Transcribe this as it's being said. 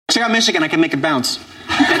Check out Michigan. I can make it bounce.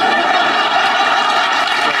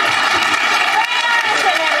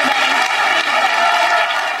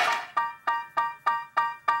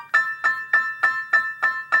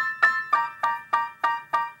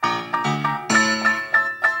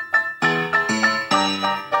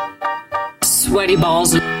 Sweaty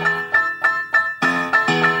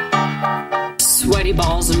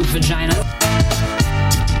balls and vagina.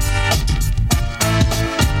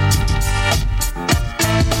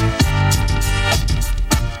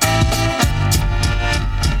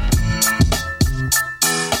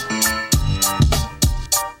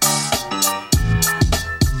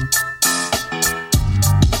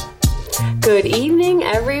 Good evening,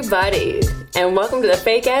 everybody, and welcome to the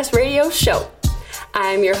Fake Ass Radio Show.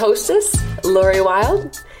 I'm your hostess, Lori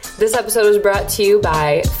Wild. This episode is brought to you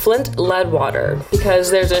by Flint Lead Water,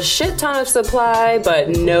 because there's a shit ton of supply, but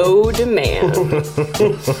no demand.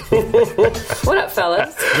 What up,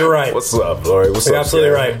 fellas? You're right. What's up, Lori? What's You're up?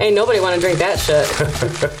 absolutely right. Ain't nobody want to drink that shit.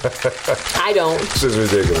 I don't. This is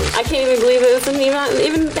ridiculous. I can't even believe it's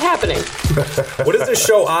even happening. What is this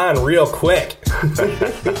show on real quick?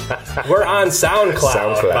 We're on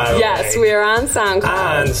SoundCloud. By the Yes, way. we are on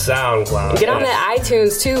SoundCloud. On SoundCloud. Get on that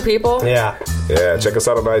iTunes too, people. Yeah. Yeah, check us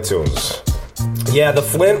out on iTunes. Yeah, the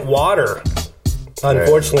Flint water.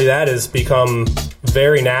 Unfortunately, that has become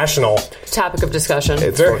very national. Topic of discussion.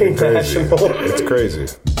 It's Very fucking crazy. national. It's crazy.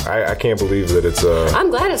 I can't believe that it's I'm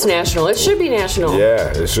glad it's national. It should be national.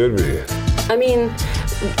 Yeah, it should be. I mean,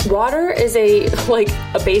 water is a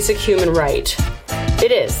basic human right.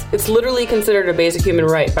 It is. It's literally considered a basic human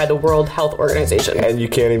right by the World Health Organization. And you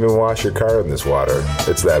can't even wash your car in this water.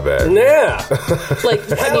 It's that bad. Yeah.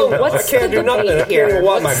 I mean, what's I can't the do nothing. debate I can't here? even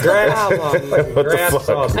water my What's grass. the problem? My grass is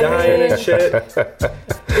all dying and shit. Are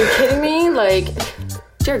you kidding me?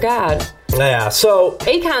 Dear God. Yeah, so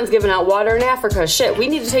Akon's giving out water in Africa. Shit, we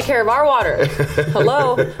need to take care of our water.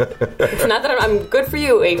 Hello? It's not that I'm good for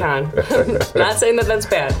you, Akon. Not saying that that's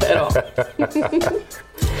bad at all.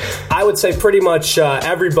 I would say pretty much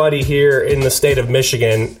everybody here in the state of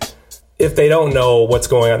Michigan, if they don't know what's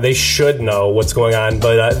going on, they should know what's going on.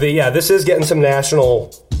 But this is getting some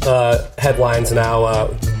national headlines now.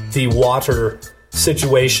 The water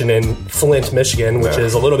situation in Flint, Michigan, which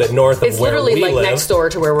is a little bit north of It's where literally we live. next door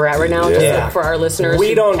to where we're at right now. Yeah. Just for our listeners, We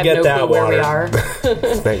who don't have get no that clue where we water. are.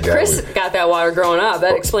 Thank God. Chris got that water growing up.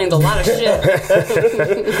 That explains a lot of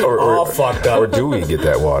shit. All fucked up. Or do we get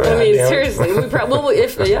that water? I mean, Yeah. seriously, we probably, you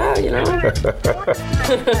know.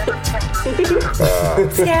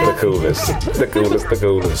 The coolest. The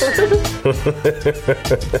coolest.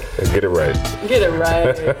 Get it right. Get it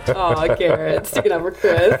right. Oh, Garrett, sticking up for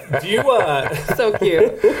Chris. Do you, So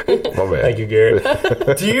cute. My man. thank you,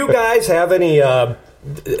 Garrett. Do you guys have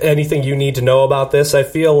anything you need to know about this? I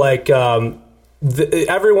feel like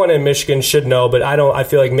everyone in Michigan should know, but I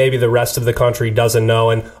feel like maybe the rest of the country doesn't know,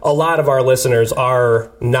 and a lot of our listeners are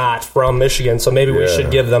not from Michigan, so maybe we should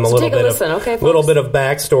give them a little take a bit listen, okay, folks? little bit of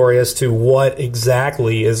backstory as to what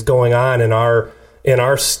exactly is going on in our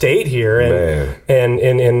state here and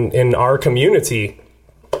in our community.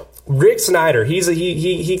 Rick Snyder,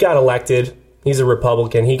 he got elected. He's a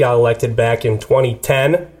Republican. He got elected back in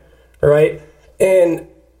 2010, right? And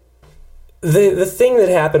the thing that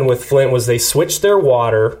happened with Flint was they switched their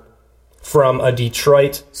water from a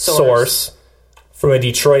Detroit source, from a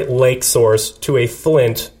Detroit lake source, to a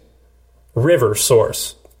Flint river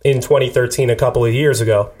source in 2013, a couple of years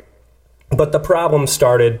ago. But the problem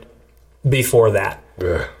started before that.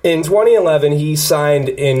 Yeah. In 2011, he signed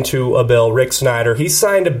into a bill, Rick Snyder, he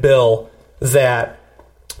signed a bill that...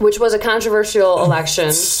 Which was a controversial election.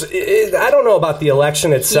 I don't know about the election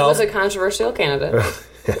He itself. was a controversial candidate.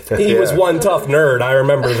 He was one tough nerd. I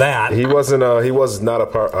remember that. He wasn't. He was not a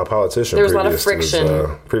politician. There was a lot of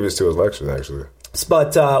friction. Previous to his election, actually.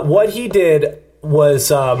 But what he did was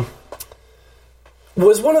one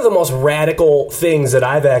of the most radical things that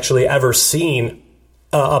I've actually ever seen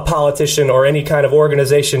a politician or any kind of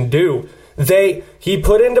organization do. He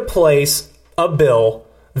put into place a bill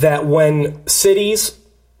that when cities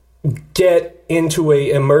get into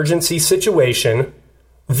a emergency situation,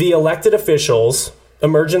 the elected officials,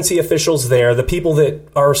 emergency officials there, the people that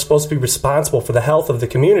are supposed to be responsible for the health of the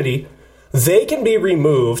community, they can be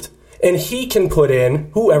removed and he can put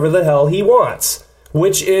in whoever the hell he wants,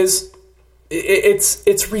 which is,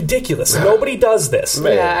 it's ridiculous. Nobody does this.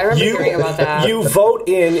 Man. Yeah, I remember hearing about that. You vote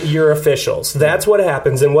in your officials. That's what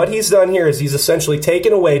happens. And what he's done here is he's essentially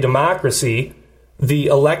taken away democracy, the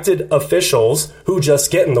elected officials who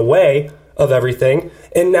just get in the way of everything,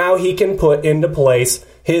 and now he can put into place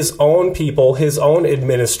his own people, his own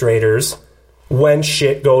administrators, when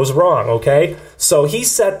shit goes wrong, okay? So he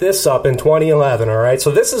set this up in 2011, all right? So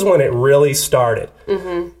this is when it really started.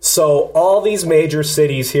 So all these major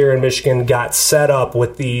cities here in Michigan got set up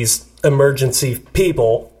with these emergency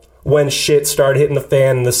people when shit started hitting the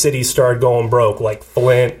fan and the cities started going broke, like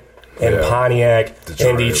Flint and Pontiac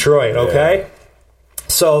and Detroit, okay?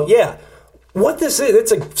 So, yeah, what this is,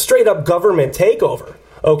 it's a straight-up government takeover.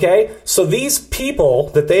 Okay, so these people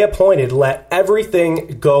that they appointed let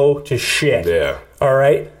everything go to shit. Yeah. All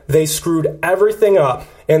right, they screwed everything up,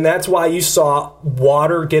 and that's why you saw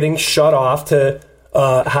water getting shut off to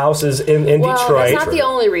houses in Detroit. That's not the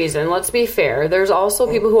only reason. Let's be fair. There's also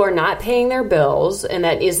people who are not paying their bills, and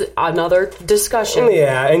that is another discussion.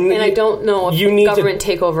 Yeah, and I don't know if government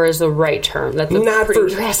takeover is the right term. That's a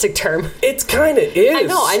pretty drastic term. It kind of is. I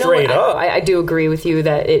know. Straight up. I do agree with you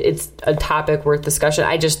that it's a topic worth discussion.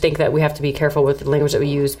 I just think that we have to be careful with the language that we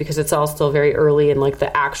use because it's all still very early in like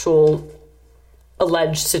the actual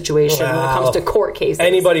alleged situation when it comes to court cases.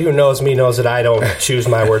 Anybody who knows me knows that I don't choose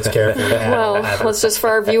my words carefully. Well, let's just for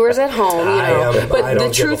our viewers at home, But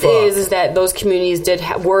the truth is that those communities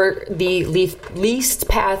were the least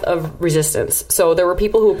path of resistance. So there were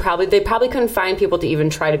people who probably couldn't find people to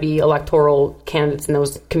even try to be electoral candidates in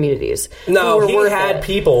those communities. No, he had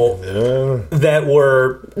people that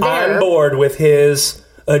were on board with his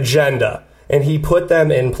agenda, and he put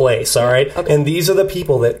them in place. All right, and these are the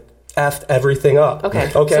people that effed everything up. Okay.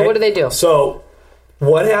 So what did they do? So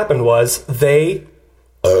what happened was they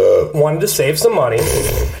wanted to save some money.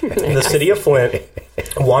 The city of Flint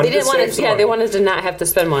wanted to save some money. They wanted to not have to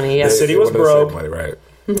spend money. Yeah. The city was broke. Money, right.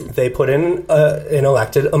 They put in an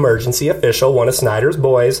elected emergency official, one of Snyder's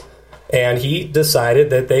boys, and he decided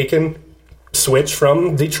that they can switch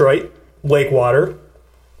from Detroit lake water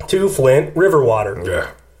to Flint river water.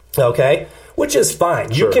 Yeah. Okay? Which is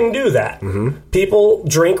fine. Sure. You can do that. People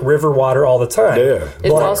drink river water all the time. Yeah.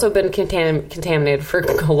 It's also been contaminated for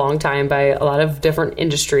a long time by a lot of different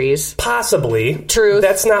industries. Possibly. Truth.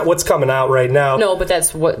 That's not what's coming out right now. No, but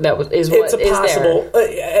that's what is It's possible.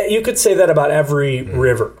 You could say that about every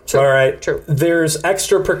river. True. All right? True. There's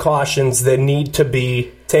extra precautions that need to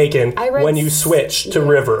be taken when you switch to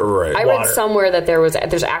river Right. I read somewhere that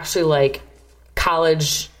there's actually like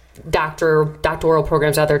college doctoral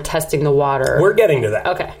programs out there testing the water. We're getting to that.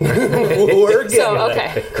 Okay. We're getting to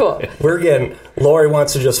okay, cool. We're getting... Lori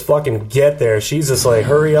wants to just fucking get there. She's just like,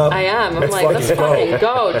 hurry up. I am. I'm Let's like, let's fucking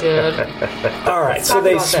go, dude. All right, so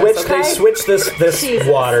they switch this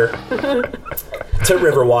water to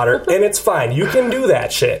river water, and it's fine. You can do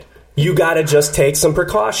that shit. You got to just take some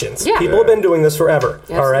precautions. Yeah. People have been doing this forever.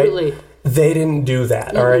 Absolutely. All right? They didn't do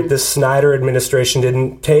that. All right? The Snyder administration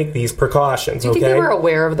didn't take these precautions. Do you think they were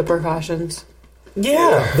aware of the precautions?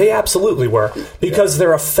 Yeah, they absolutely were, because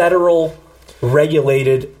they're a federal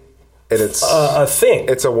regulated And it's a thing.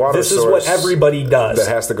 It's a water This source is what everybody does. that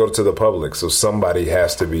has to go to the public. So somebody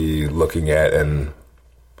has to be looking at and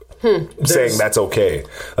saying that's okay.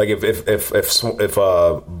 Like if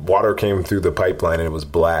water came through the pipeline and it was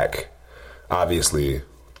black, obviously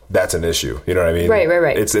that's an issue. You know what I mean?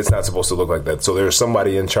 Right. It's not supposed to look like that. So there's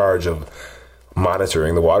somebody in charge of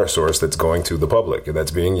monitoring the water source that's going to the public and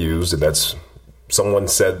that's being used. And that's someone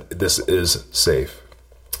said this is safe.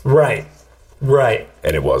 Right.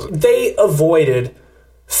 And it wasn't. They avoided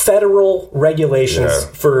federal regulations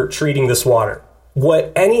for treating this water.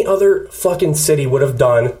 What any other fucking city would have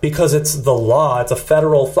done, because it's the law, it's a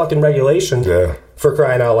federal fucking regulation, for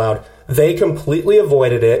crying out loud, they completely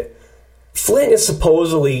avoided it. Flint is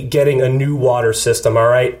supposedly getting a new water system, all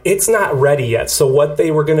right? It's not ready yet. So what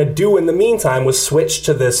they were going to do in the meantime was switch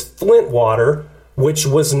to this Flint water, which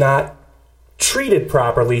was not treated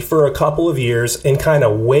properly for a couple of years, and kind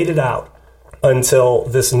of wait it out until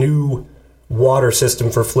this new water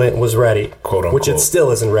system for Flint was ready, quote unquote, which it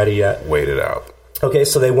still isn't ready yet. Wait it out. Okay,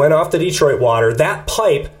 so they went off the Detroit water. That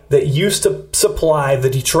pipe that used to supply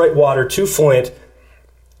the Detroit water to Flint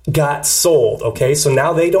got sold, okay? So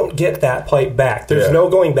now they don't get that pipe back. There's no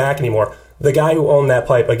going back anymore. The guy who owned that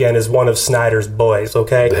pipe, again, is one of Snyder's boys,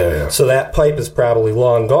 okay? Yeah. So that pipe is probably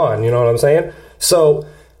long gone, you know what I'm saying? So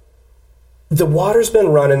the water's been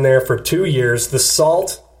running there for 2 years. The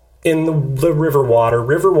salt in the river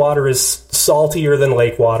water is saltier than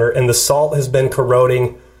lake water, and the salt has been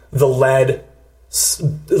corroding the lead-lined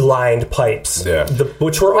pipes,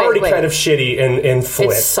 which were already kind of shitty in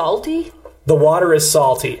Flint. It's salty? The water is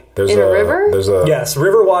salty. In a river? Yes,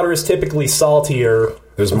 river water is typically saltier.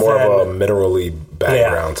 There's more of a minerally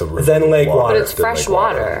background to river than lake water. But it's fresh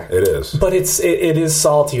water. It is. But it is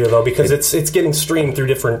saltier though, because it's getting streamed through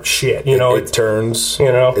different shit. You know, it turns.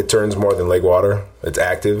 You know, it turns more than lake water. It's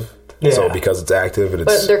active. So because it's active and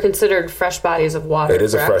but they're considered fresh bodies of water. It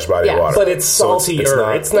is correct? a fresh body of water. But it's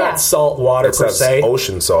saltier. It's not salt water it's per not se.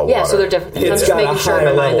 ocean salt water. Yeah, so they're different. I'm It's just got a making sure in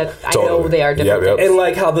higher my mind level. that I know they are different. Yep. things. And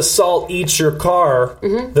like how the salt eats your car,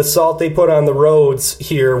 the salt they put on the roads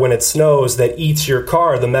here when it snows that eats your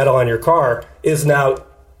car, the metal on your car, is now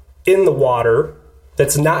in the water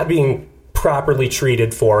that's not being properly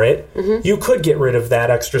treated for it. You could get rid of that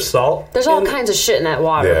extra salt. There's all kinds of shit in that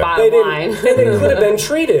water, Yeah. bottom line. And it could have been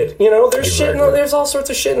treated. You know, there's shit. Exactly. There's all sorts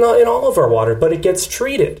of shit in all of our water, but it gets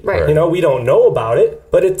treated. Right. You know, we don't know about it,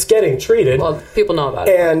 but it's getting treated. Well, people know about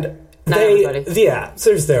it. And Not they, everybody. yeah,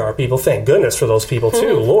 there are people. Thank goodness for those people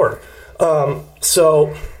too, Lord.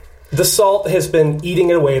 So the salt has been eating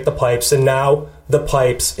it away at the pipes, and now the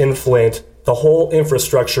pipes in Flint, the whole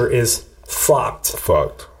infrastructure is fucked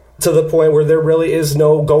to the point where there really is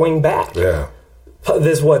no going back. Yeah.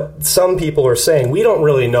 This is what some people are saying. We don't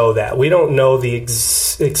really know that. We don't know the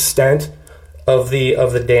extent of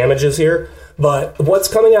the damages here. But what's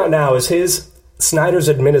coming out now is Snyder's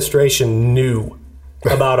administration knew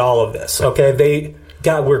about all of this. Okay,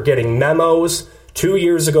 we're getting memos 2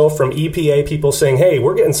 years ago from EPA people saying, "Hey,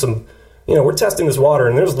 we're getting some, we're testing this water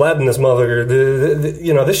and there's lead in this mother.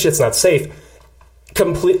 This shit's not safe."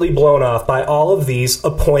 Completely blown off by all of these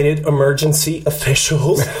appointed emergency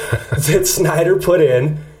officials that Snyder put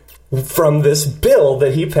in from this bill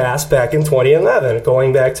that he passed back in 2011,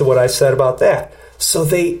 going back to what I said about that. So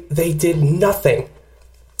they did nothing.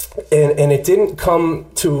 And it didn't come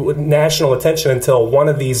to national attention until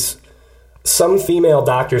some female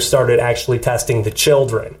doctors started actually testing the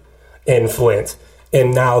children in Flint.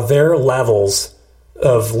 And now their levels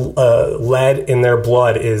of lead in their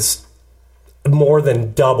blood is more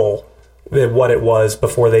than double than what it was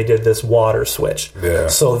before they did this water switch. Yeah.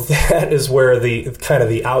 So that is where the kind of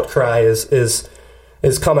the outcry is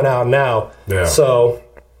coming out now. Yeah. So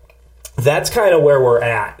that's kind of where we're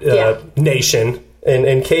at, nation. And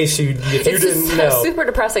in case if you didn't know, a super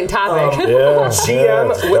depressing topic.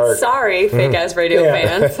 GM. it's dark. Sorry, fake ass radio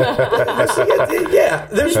fans.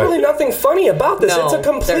 There's really nothing funny about this. No, it's a there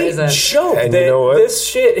complete isn't. joke And that you know what? this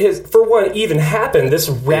shit has, for one, even happened. This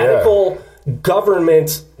radical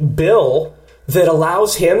government bill that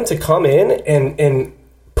allows him to come in and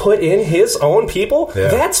put in his own people. Yeah.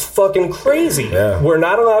 That's fucking crazy. Yeah. They're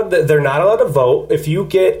not allowed to vote. If you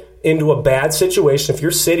get into a bad situation, if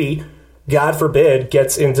your city, God forbid,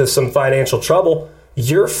 gets into some financial trouble,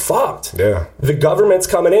 you're fucked. Yeah. The government's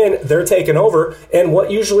coming in, they're taking over, and what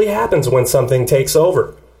usually happens when something takes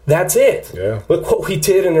over? That's it. Yeah. Look what we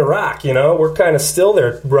did in Iraq, We're kind of still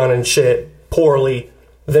there running shit poorly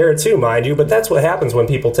there too, mind you, but that's what happens when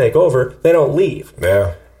people take over. They don't leave.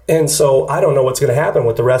 Yeah. And so I don't know what's going to happen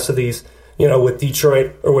with the rest of these, with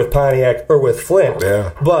Detroit or with Pontiac or with Flint.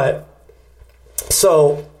 Yeah. But,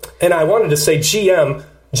 and I wanted to say GM,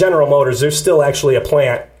 General Motors, there's still actually a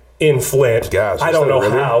plant in Flint. Gosh, I don't know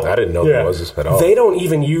really? how. I didn't know there was at all. They don't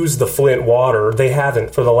even use the Flint water. They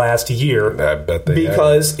haven't for the last year. I bet they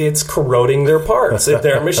because it's corroding their parts,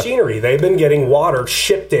 their machinery. They've been getting water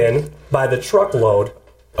shipped in by the truckload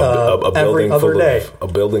every other day. A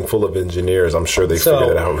building full of engineers. I'm sure they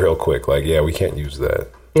figured it out real quick. Like, we can't use that.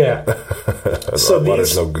 Yeah. So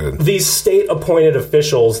water's no good. These state-appointed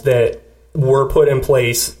officials that were put in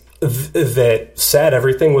place that said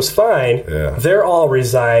everything was fine, they're all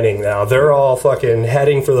resigning now. They're all fucking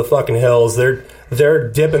heading for the fucking hills. They're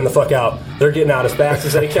dipping the fuck out. They're getting out as fast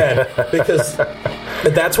as they can because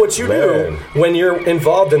that's what you do when you're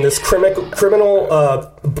involved in this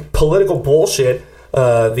criminal political bullshit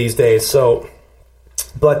these days. So,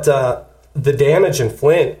 but the damage in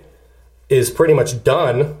Flint is pretty much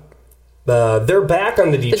done. They're back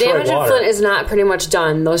on the Detroit The damage water. in Flint is not pretty much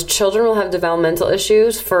done. Those children will have developmental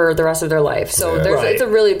issues for the rest of their life. So it's a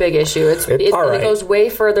really big issue. It goes way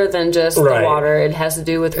further than just the water. It has to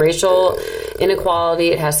do with racial inequality.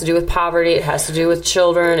 It has to do with poverty. It has to do with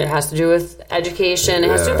children. It has to do with education. It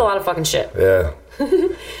has to do with a lot of fucking shit. Yeah. And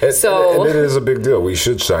it is a big deal. We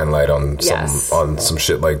should shine light on some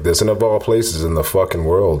shit like this. And of all places in the fucking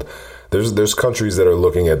world, there's countries that are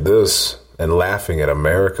looking at this and laughing at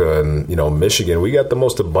America and Michigan. We got the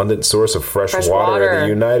most abundant source of fresh water in the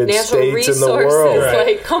United States in the world.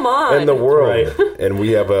 Like, come on, in the world. And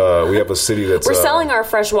we have a city that's we're selling our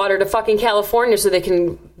fresh water to fucking California so they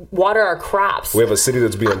can water our crops. We have a city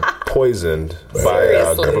that's being poisoned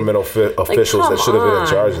by governmental officials that should have been in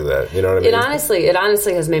charge of that. You know what I mean? It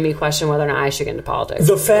honestly has made me question whether or not I should get into politics.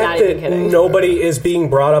 The fact that nobody is being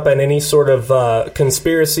brought up on any sort of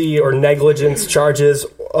conspiracy or negligence charges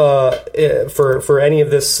for any of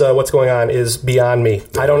this, what's going on, is beyond me.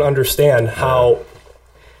 I don't understand how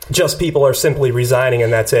just people are simply resigning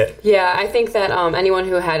and that's it. Yeah, I think that anyone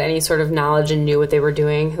who had any sort of knowledge and knew what they were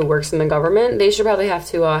doing, who works in the government, they should probably have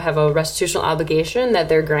to have a restitutional obligation that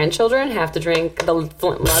their grandchildren have to drink the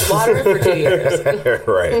Flint lead water for 2 years.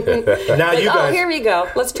 Right. Now you guys, here we go.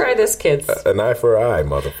 Let's try this, kids. An eye for an eye,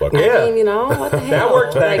 motherfucker. Yeah. I mean, what the hell? That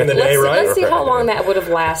worked back in the day, right? Let's see how long that would have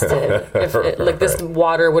lasted if this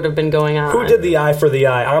water would have been going on. who did the eye for the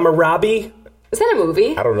eye? Hammurabi? Is that a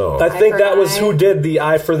movie? I don't know. I think for that an was eye. who did the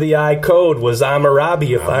eye for the eye code was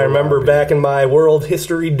Hammurabi, if I remember back in my world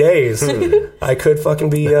history days. I could fucking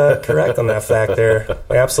be correct on that fact there.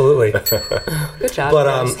 Absolutely. Good job. But,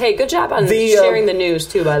 guys. Hey, good job on the, sharing the news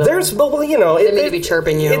too. By the way, Well, you know, Didn't mean to be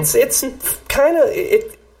chirping you. It's kind of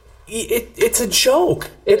it's a joke.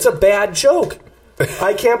 It's a bad joke.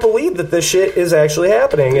 I can't believe that this shit is actually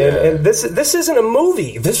happening, and this isn't a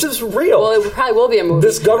movie. This is real. Well, it probably will be a movie.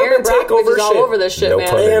 This government Aaron Brockovich takeover is all shit. over this shit, No man.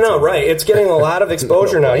 pun Yeah, no, right. It's getting a lot of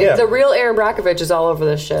exposure now. Yeah, The real Aaron Brockovich is all over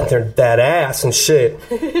this shit. they're that ass and shit.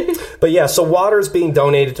 But yeah, so water's being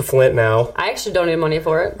donated to Flint now. I actually donated money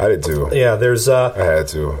for it. I did too. Yeah, there's I had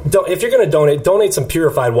to. if you're gonna donate some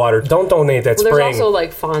purified water. Don't donate that Well, spring. there's also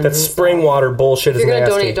like funds. that and spring stuff. water bullshit If is you're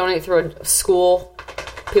gonna nasty. donate through a school,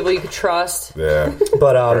 people you could trust. Yeah.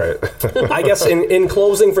 But Right. I guess in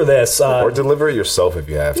closing for this, Or deliver it yourself if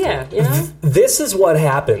you have to. Yeah, you know. this is what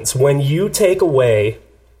happens when you take away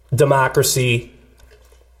democracy,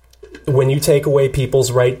 when you take away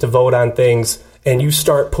people's right to vote on things, and you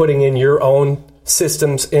start putting in your own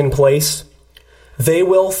systems in place. They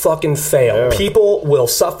will fucking fail. Yeah. People will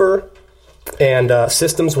suffer, and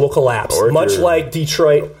systems will collapse. Or if Much you're- like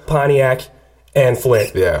Detroit, Pontiac, and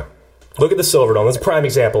Flint. Yeah. Look at the Silverdome. That's a prime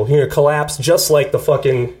example. You're gonna collapse just like the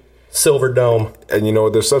fucking Silver Dome. And you know,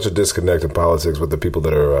 there's such a disconnect in politics with the people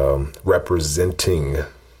that are representing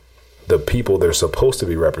the people they're supposed to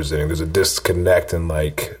be representing. There's a disconnect in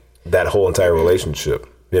like that whole entire relationship.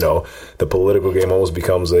 You know, the political game almost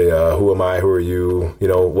becomes a who am I, who are you, you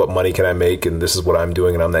know, what money can I make, and this is what I'm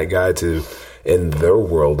doing, and I'm that guy to, in their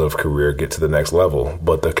world of career, get to the next level.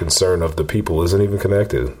 But the concern of the people isn't even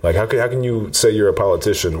connected. Like, how can you say you're a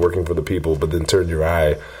politician working for the people, but then turn your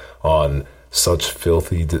eye on such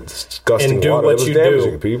filthy, disgusting And do water what that was you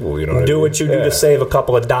damaging do. people? You know, what I Do mean? what you do Yeah. to save a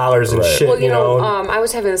couple of dollars and Right. shit, Well, you know. I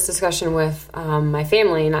was having this discussion with my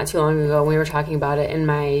family not too long ago. And we were talking about it, and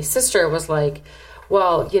my sister was like,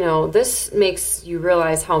 well, you know, this makes you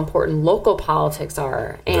realize how important local politics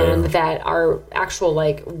are, and that our actual,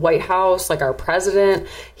 like, White House, like our president,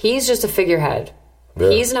 he's just a figurehead. Yeah.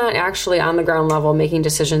 He's not actually on the ground level making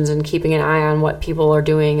decisions and keeping an eye on what people are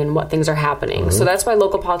doing and what things are happening. So that's why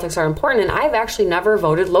local politics are important. And I've actually never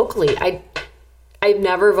voted locally. I've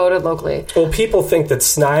never voted locally. Well, people think that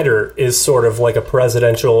Snyder is sort of like a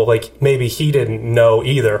presidential, like maybe he didn't know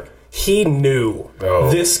either. He knew. Oh.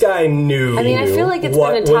 This guy knew. I mean, I feel like it's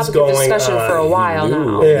what been a was topic of going discussion on. for a while knew.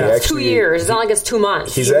 now. Yeah. It's 2 years. It's not like it's 2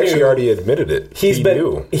 months. He's He actually knew. already admitted it. He's He been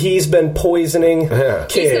knew. he's been poisoning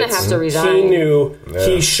kids. He's gonna have to resign. He knew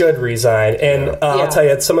he should resign, and I'll tell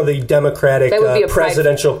you, some of the Democratic That would be a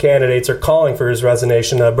presidential candidates are calling for his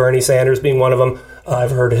resignation. Bernie Sanders being one of them.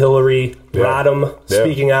 I've heard Hillary Rodham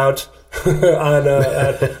speaking out on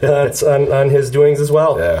his doings as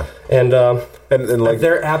well. Yeah. And like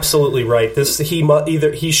they're absolutely right.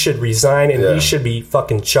 He should resign, and he should be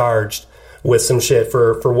fucking charged with some shit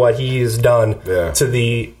for what he's done to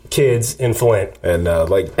the kids in Flint. And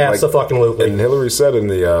Abso-fucking-lutely. And Hillary said in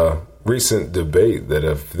the recent debate that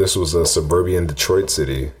if this was a suburban Detroit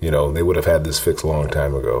city, you know, they would have had this fixed a long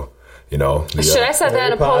time ago. You know, Shit, I said that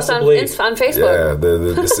in a post on possibly. Facebook.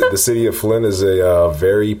 yeah, the city of Flint is a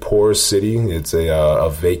very poor city. It's a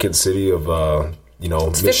vacant city of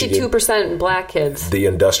It's Michigan. 52% black kids. The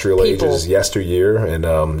industrial age People. is yesteryear, and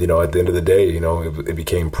at the end of the day, it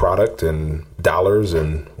became product and dollars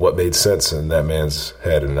and what made sense in that man's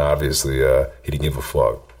head, and obviously he didn't give a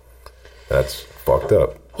fuck. That's fucked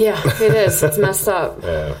up. Yeah, it is. It's messed up.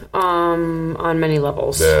 Yeah. On many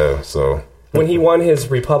levels. Yeah. So When he won his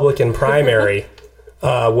Republican primary,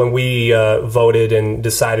 when we voted and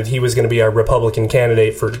decided he was going to be our Republican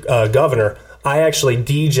candidate for governor, I actually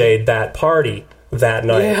DJ'd that party that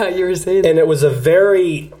night. Yeah, you were saying that. And it was a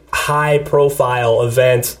very high-profile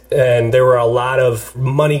event, and there were a lot of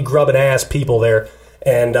money-grubbing ass people there.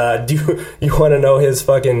 And do you want to know his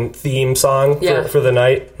fucking theme song for the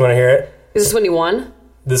night? Want to hear it? Is this when you won?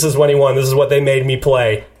 This is when he won. This is what they made me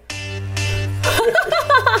play.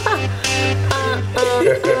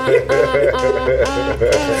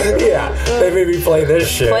 Yeah, they made me play this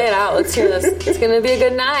shit. Play it out. Let's hear this. It's going to be a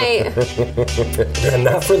good night. And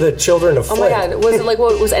not for the children of Oh my Flint. God. Was it like,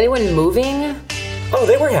 was anyone moving? Oh,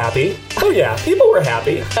 they were happy. Oh, yeah, people were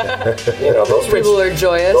happy. You know, those People rich, are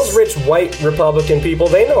joyous. those rich white Republican people,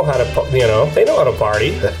 they know how to, they know how to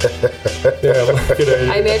party.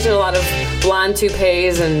 I imagine a lot of blonde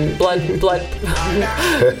toupees and blood.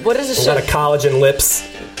 What is this A lot shit? of collagen lips.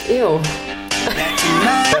 Ew. I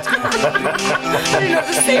don't know what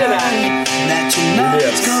to say to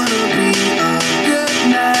that.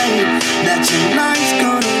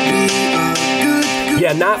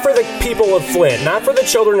 Yeah, not for the people of Flint, not for the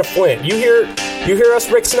children of Flint. You hear us,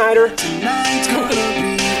 Rick Snyder?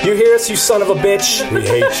 You hear us, you son of a bitch? We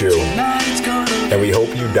hate you, and we hope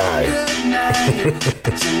you die.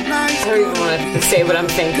 I don't even want to say what I'm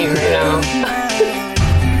thinking right now.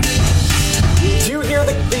 Did you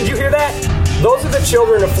hear that? Those are the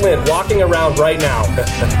children of Flint walking around right now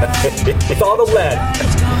with all the lead.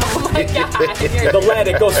 Oh my god. The lead,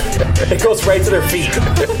 it goes right to their feet.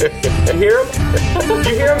 You hear him?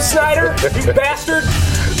 You hear him, Snyder? You bastard!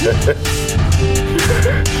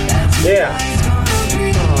 Yeah.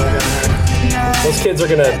 Those kids are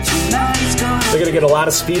gonna get a lot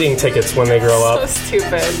of speeding tickets when they grow up. So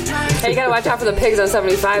stupid. Hey, you gotta watch out for the pigs on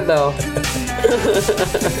 75 though.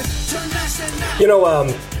 You know,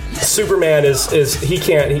 Superman is he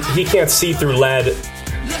can't see through lead.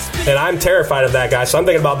 And I'm terrified of that guy, so I'm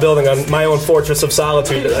thinking about building on my own fortress of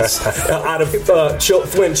solitude out of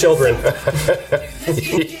Flint children.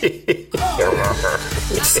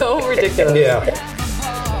 So ridiculous. Yeah.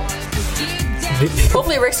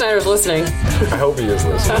 Hopefully Rick Snyder's listening. I hope he is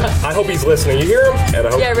listening. I hope he's listening. You hear him? And I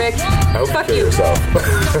hope, Yeah, Rick. I hope Fuck you kill you. yourself.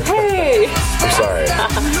 Hey. I'm sorry.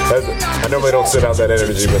 I normally don't send out that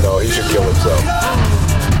energy, but no, he should kill himself.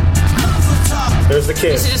 There's the You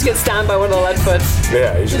kid. should just get stomped by one of the lead foots.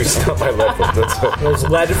 Yeah, he should be stopped by lead foot. Those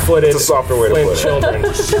lead-footed It's a softer way to Flint put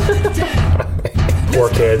it. children. Poor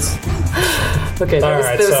kids. Okay, All that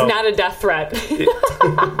right, was so- not a death threat.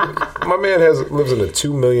 My man lives in a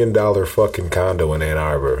 $2 million fucking condo in Ann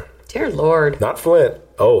Arbor. Dear Lord. Not Flint.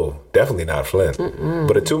 Oh, definitely not Flint.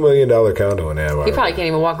 But a $2 million condo in Ann Arbor. You probably can't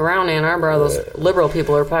even walk around Ann Arbor. Those liberal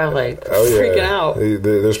people are probably like freaking out.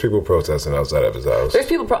 There's people protesting outside of his house. There's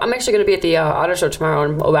people. I'm actually going to be at the auto show tomorrow,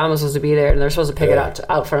 and Obama's supposed to be there, and they're supposed to pick it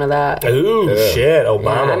out front of that. Ooh, shit,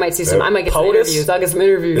 Obama. Yeah, I might see some. I might get some POTUS? interviews. I'll get some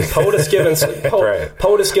interviews. POTUS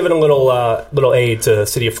giving a little aid to the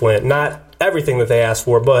city of Flint. Not everything that they asked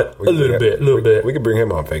for, but a little bit. We could bring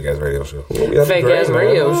him on Fake Ass Radio Show. Fake ass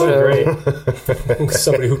radio show. Great.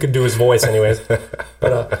 Somebody who could do his voice, anyways.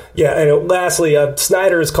 But and lastly,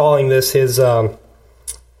 Snyder is calling this his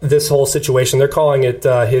this whole situation. They're calling it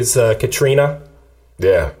his Katrina.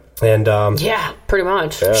 Yeah. And Yeah, pretty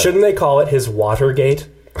much. Yeah. shouldn't they call it his Watergate?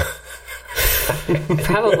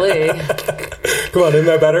 Probably. Come on, isn't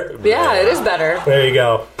that better? Yeah, it is better. There you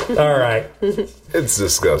go. All right. It's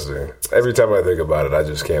disgusting. Every time I think about it, I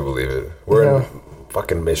just can't believe it. We're in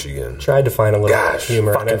fucking Michigan. Tried to find a little Gosh,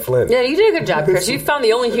 humor in fucking it. Flint. Yeah, you did a good job, Chris. You found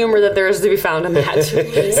the only humor that there is to be found in that.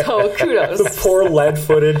 So kudos. The poor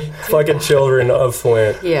lead-footed fucking children of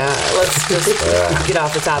Flint. Yeah, let's just get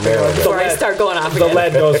off the topic before I start going off The again.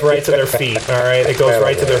 lead goes right to their feet, all right? It goes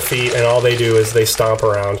right to their feet, and all they do is they stomp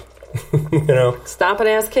around. You know? Stomping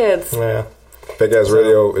ass kids. Yeah. Fake Ass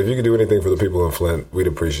Radio, if you could do anything for the people in Flint, we'd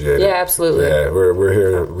appreciate it. Yeah, absolutely. Yeah, we're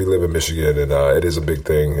here. We live in Michigan, and it is a big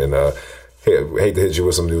thing. And hate to hit you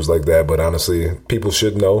with some news like that, but honestly, people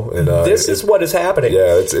should know. And This is what is happening.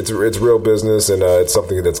 Yeah, it's real business, and it's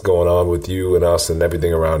something that's going on with you and us and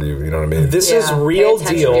everything around you. You know what I mean? This Yeah, is real pay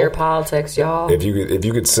attention deal. to your politics, y'all. If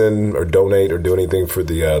you could send or donate or do anything for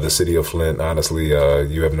the city of Flint, honestly,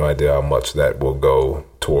 you have no idea how much that will go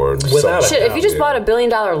towards. Without something. Shit, if you just bought $1 billion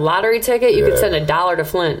lottery ticket, you could send $1 to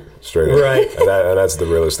Flint. Straight up, Right. and that's the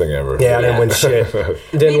realest thing ever. Yeah, I didn't win shit.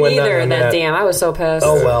 Didn't Me win neither, nothing and on that damn, I was so pissed.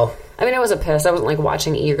 Oh, well. I mean, I wasn't pissed. I wasn't like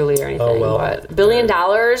watching eagerly or anything. Oh, well. But $1 billion?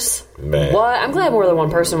 Man. What? I'm glad more than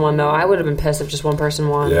one person won, though. I would have been pissed if just one person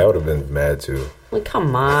won. Yeah, I would have been mad too. Like,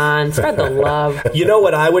 come on, spread the love. You know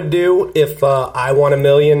what I would do if I won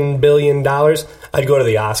 $1 billion? I'd go to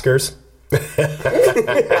the Oscars.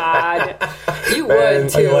 God, you would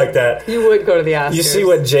too. I like that. You would go to the Oscars. You see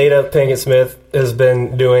what Jada Pinkett Smith has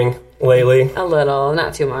been doing lately? A little,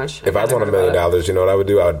 not too much. If I won $1 million, you know what I would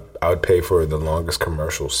do? I would pay for the longest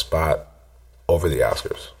commercial spot over the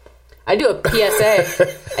Oscars. I do a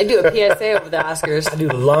PSA. I do a PSA over the Oscars. I do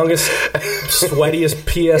the longest, sweatiest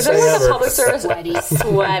PSA Is that like ever. a public service?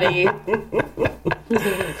 Sweaty.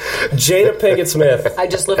 Jada Pinkett Smith, I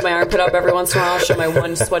just lift my armpit up every once in a while, show my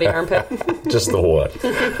one sweaty armpit. Just the one.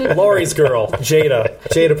 Lori's girl, Jada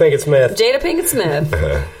Pinkett Smith. Jada Pinkett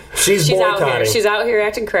Smith. She's She's out here. boycotting. She's out here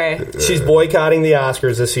acting cray. She's boycotting the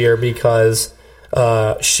Oscars this year because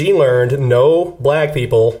she learned no black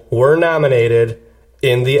people were nominated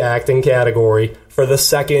in the acting category for the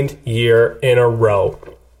second year in a row.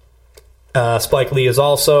 Spike Lee is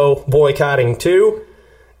also boycotting too,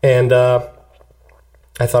 and I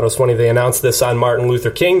thought it was funny they announced this on Martin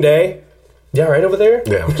Luther King Day. Yeah, right over there?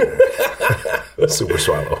 Yeah. Super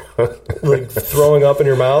swallow. Like throwing up in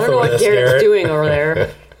your mouth. I don't know what Garrett's doing over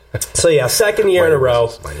there. So yeah, second year in a row.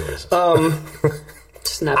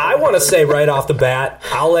 I want to say right off the bat,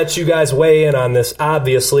 I'll let you guys weigh in on this,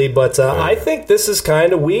 obviously, but I think this is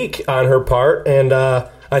kind of weak on her part, and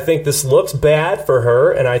I think this looks bad for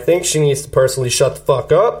her, and I think she needs to personally shut the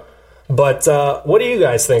fuck up. But what do you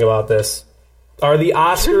guys think about this? Are the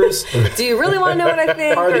Oscars... Do you really want to know what I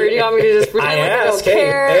think, or do you want me to just pretend like I don't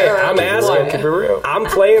care? Hey, I'm asking. Keep it real. I'm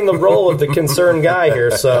playing the role of the concerned guy here,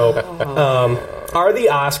 so... are the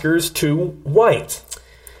Oscars too white?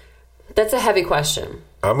 That's a heavy question.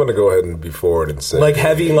 I'm going to go ahead and be forward and say... Like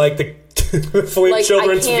heavy, like the Flint Like,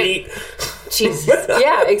 children's feet? Jesus.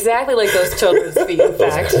 Yeah, exactly like those children's feet, in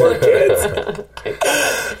fact. Poor kids.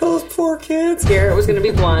 Those poor kids. Garrett was going to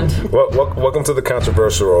be blonde. Well, welcome to the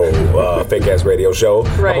controversial fake-ass radio show.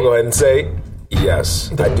 Right. I'm going to go ahead and say,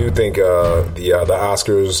 yes, I do think the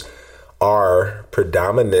Oscars are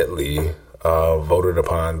predominantly voted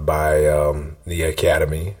upon by the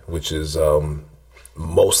Academy, which is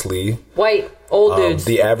mostly... White, old dudes.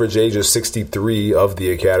 The average age is 63 of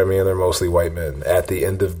the Academy, and they're mostly white men. At the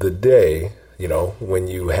end of the day, you know, when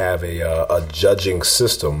you have a judging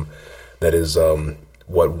system that is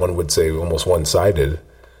what one would say almost one-sided,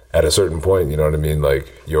 at a certain point, you know what I mean? Like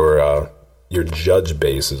your judge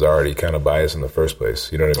base is already kind of biased in the first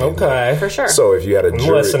place. You know what I mean? Okay, for sure. So if you had a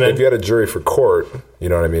Listening. if you had a jury for court, you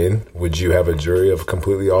know what I mean? Would you have a jury of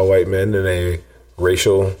completely all white men in a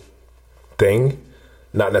racial thing?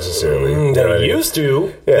 Not necessarily. They used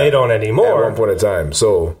to. Yeah. They don't anymore. At one point in time.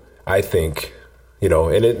 So I think, you know,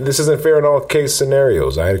 and this isn't fair in all case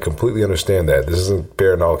scenarios. I completely understand that. This isn't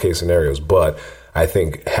fair in all case scenarios. But I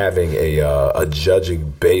think having a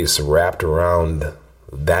judging base wrapped around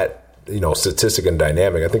that, you know, statistic and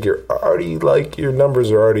dynamic, I think you're already, like, your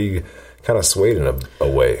numbers are already kind of swayed in a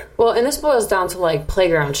way. Well, and this boils down to like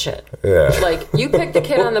playground shit. Yeah. Like you pick the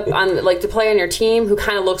kid on like to play on your team who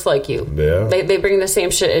kind of looks like you. Yeah. They bring the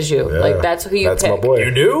same shit as you. Yeah. Like that's who you That's pick. my boy.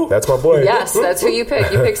 You do? That's my boy. Yes, that's who you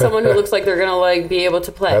pick. You pick someone who looks like they're gonna like be able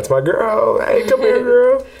to play. That's my girl. Hey, come here,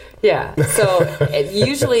 girl. Yeah. So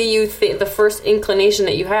usually you think the first inclination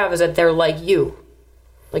that you have is that they're like you.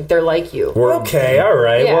 Like they're like you. Okay, all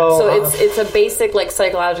right. Yeah, well, so it's a basic like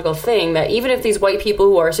psychological thing that even if these white people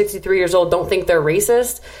who are 63 years old don't think they're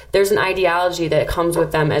racist, there's an ideology that comes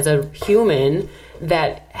with them as a human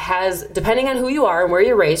that has, depending on who you are and where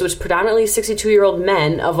you're raised, which predominantly 62-year-old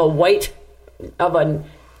men of a white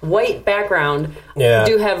background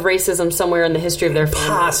do have racism somewhere in the history of their family.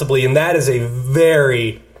 Possibly, and that is a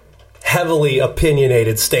very heavily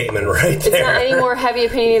opinionated statement right there. It's not any more heavy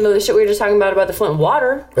opinion than the shit we were just talking about the Flint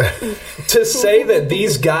water. To say that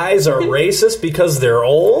these guys are racist because they're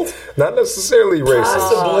old? Not necessarily racist.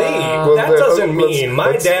 Possibly. That doesn't mean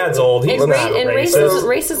my dad's old. He's not racist.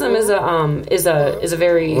 Racism is a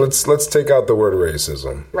very... Let's take out the word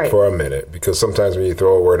racism for a minute, because sometimes when you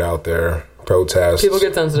throw a word out there, protest, people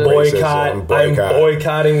get sensitive. Boycott. I'm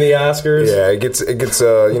boycotting the Oscars. Yeah, it gets.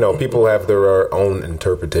 You know, people have their own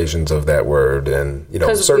interpretations of that word, and you know,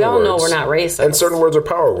 because we all know we're not racist, and certain words are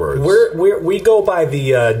power words. We go by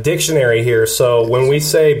the dictionary here, so when we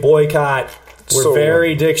say boycott, we're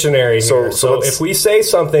very dictionary here. So if we say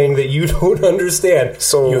something that you don't understand,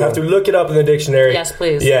 you have to look it up in the dictionary. Yes,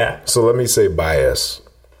 please. Yeah. So let me say bias.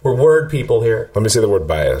 We're word people here. Let me say the word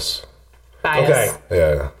bias. Bias. Okay.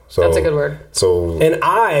 Yeah. So that's a good word. So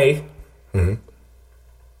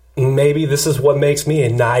maybe this is what makes me a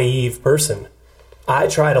naive person. I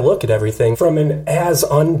try to look at everything from an as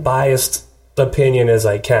unbiased opinion as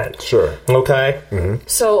I can. Sure. Okay? Mm-hmm.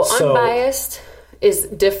 So unbiased is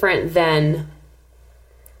different than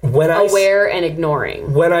aware and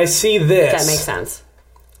ignoring. When I see this... Does that make sense?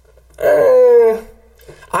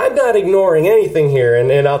 I'm not ignoring anything here,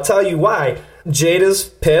 and I'll tell you why. Jada's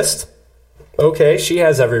pissed. Okay, she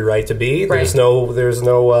has every right to be. Right. There's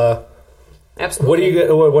no. Absolutely.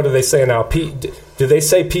 What do they say now? Do they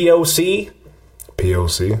say POC?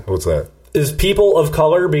 POC? What's that? Is people of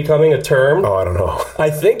color becoming a term? Oh, I don't know.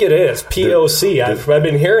 I think it is POC. I've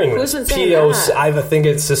been hearing who's been saying POC. that? I think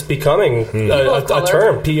it's just becoming a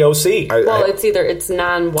term. POC. It's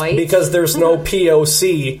non-white because there's no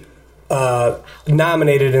POC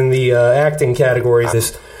nominated in the acting category.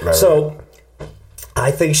 I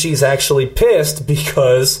think she's actually pissed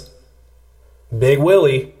because Big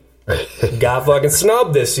Willie got fucking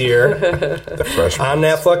snubbed this year on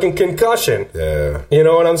that fucking concussion. Yeah. You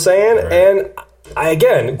know what I'm saying? Right. And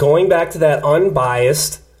again, going back to that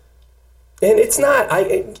unbiased, and it's not,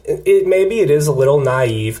 maybe it is a little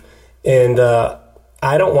naive, and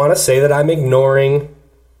I don't want to say that I'm ignoring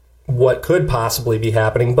what could possibly be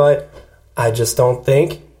happening, but I just don't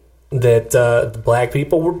think that the black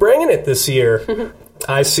people were bringing it this year.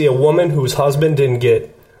 I see a woman whose husband didn't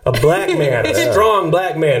get, a black man, a strong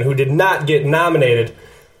black man who did not get nominated,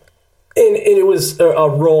 and it was a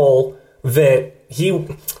role that he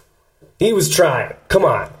was trying. Come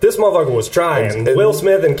on, this motherfucker was trying. And Will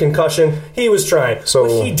Smith and Concussion, he was trying. So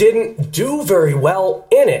but he didn't do very well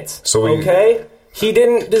in it. So he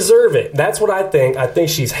didn't deserve it. That's what I think. I think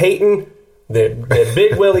she's hating that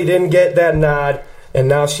Big Willie didn't get that nod, and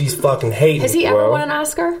now she's fucking hating. Has he ever won an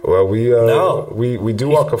Oscar? Well, No. we do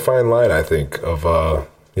walk a fine line, I think, of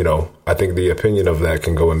I think the opinion of that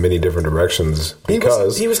can go in many different directions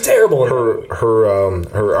because he was terrible.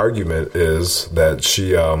 Her argument is that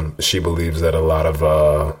she believes that a lot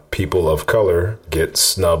of people of color get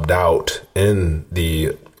snubbed out in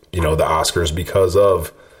the Oscars because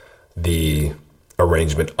of the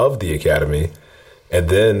arrangement of the Academy. And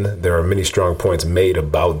then there are many strong points made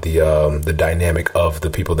about the dynamic of the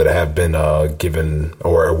people that have been given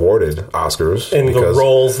or awarded Oscars. And the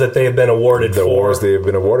roles that they have been awarded for. The awards they have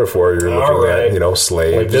been awarded for. You're looking at,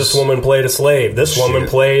 slaves. Like this woman played a slave. This woman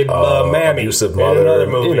played Mammy. Abusive mother. In another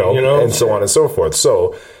movie, and so on and so forth.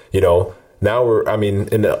 So, now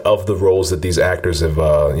of the roles that these actors have,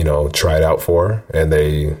 tried out for, and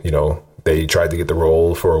they tried to get the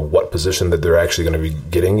role for what position that they're actually going to be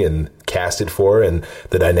getting and casted for, and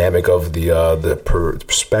the dynamic of the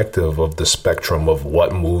perspective of the spectrum of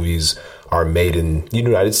what movies are made in the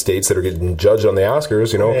United States that are getting judged on the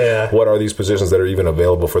Oscars. What are these positions that are even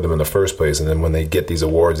available for them in the first place? And then when they get these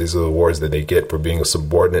awards, these are the awards that they get for being a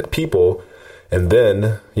subordinate people. And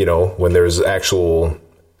then, when there's actual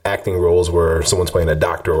acting roles where someone's playing a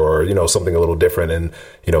doctor or something a little different,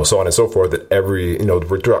 and so on and so forth, that every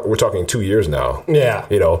we're talking 2 years now,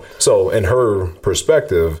 so in her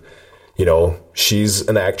perspective, she's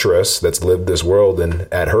an actress that's lived this world, and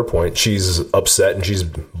at her point she's upset and she's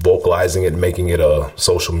vocalizing it and making it a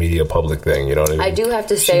social media public thing. You know what I mean? I do have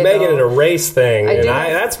to say, she's making it a race thing,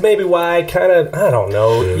 that's maybe why I don't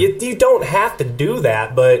know. You don't have to do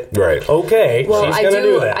that, but okay, well, she's going to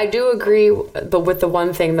do that. I do agree, but with the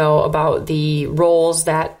one thing though about the roles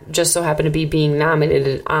that just so happen to be being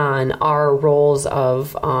nominated on are roles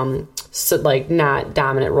of not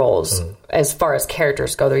dominant roles. As far as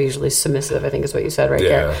characters go, they're usually submissive, I think is what you said right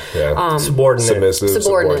there. Yeah. Subordinate.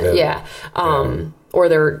 Subordinate, yeah. Or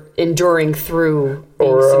they're enduring through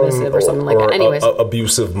being submissive or something like that. Anyways.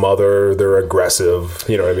 Abusive mother, they're aggressive.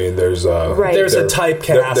 You know what I mean? There's there's a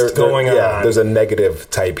typecast going on. Yeah, there's a negative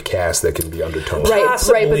typecast that can be undertoned. Right,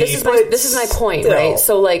 but this is my point, still, right?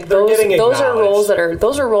 So like those are roles that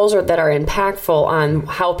are impactful on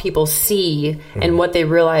how people see and what they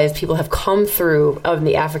realize people have come through of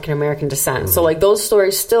the African American descent. So like those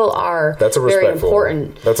stories still are very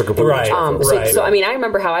important. That's a complete So I mean, I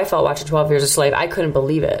remember how I felt watching 12 Years a Slave. I couldn't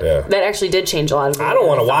believe it. Yeah. That actually did change a lot of me. I don't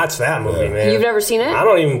want to watch that movie, man. You've never seen it? I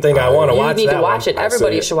don't even think I want to watch that. You need to watch it.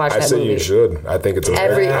 Everybody should watch that movie. I say you should. I think it's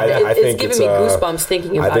it's giving me goosebumps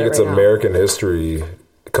thinking about it. I think it's American history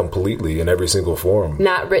completely in every single form.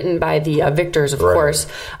 Not written by the victors, of course.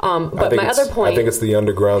 But my other point, I think it's the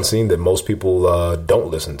underground scene that most people don't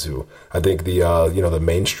listen to. I think the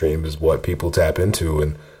mainstream is what people tap into,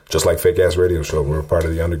 and just like Fake Ass Radio Show, we're part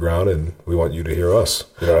of the underground, and we want you to hear us.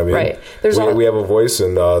 You know what I mean? Right. We have a voice,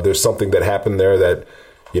 and there's something that happened there that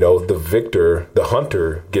the victor, the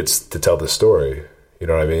hunter, gets to tell the story. You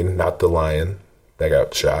know what I mean? Not the lion that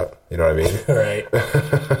got shot. You know what I mean? Right.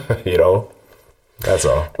 That's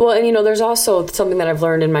all. Well, and there's also something that I've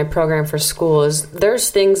learned in my program for school is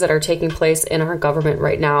there's things that are taking place in our government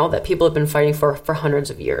right now that people have been fighting for hundreds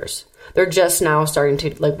of years. They're just now starting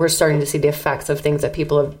to, we're starting to see the effects of things that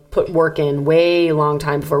people have put work in way long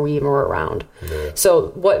time before we even were around. Yeah. So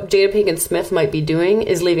what Jada Pinkett Smith might be doing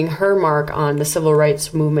is leaving her mark on the civil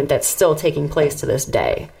rights movement that's still taking place to this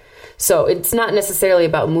day. So it's not necessarily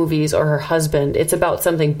about movies or her husband. It's about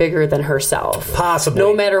something bigger than herself. Possibly.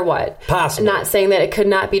 No matter what. Possibly. Not saying that it could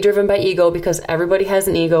not be driven by ego, because everybody has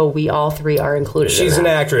an ego. We all three are included. She's in that.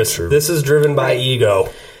 an actress. This is driven by ego.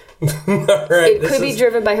 Right, it could be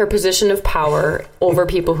driven by her position of power over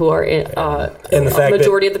people who are in and the fact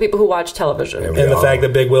majority of the people who watch television. and the fact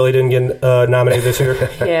that Big Willie didn't get nominated this year.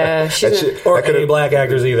 Yeah, or any black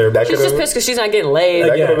actors either. she's just pissed because she's not getting laid.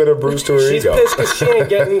 That could have been a bruise to her She's ego. pissed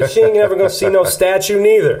because she ain't never gonna see no statue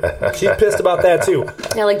neither. She's pissed about that too.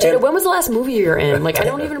 Yeah, like Jada, when was the last movie you were in? Like, I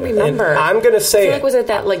don't even remember. And I'm gonna say, I feel like, was it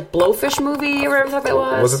that like Blowfish movie or whatever the fuck that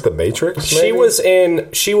was? Was it The Matrix? she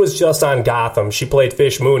was just on Gotham. She played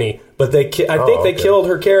Fish Mooney, but I think they killed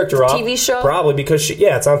her character off. TV show? Probably because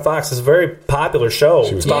it's on Fox. It's a very popular show.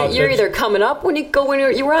 You're either coming up when you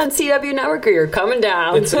were on CW Network, or you're coming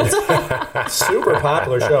down. It's a super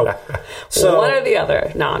popular show. So one or the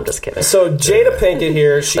other. No, I'm just kidding. So Jada Pinkett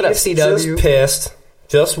here, she's up, CW? just pissed,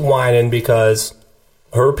 just whining because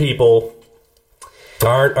her people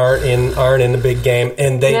aren't in the big game,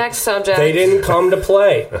 and Next subject. they didn't come to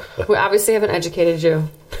play. We obviously haven't educated you.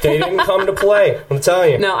 They didn't come to play. I'm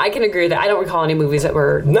telling you. No, I can agree with that. I don't recall any movies that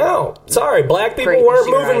were. No, sorry. Black people Great weren't this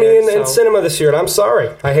year moving me in either, so. cinema this year, and I'm sorry.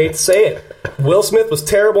 I hate to say it. Will Smith was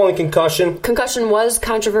terrible in Concussion. Concussion was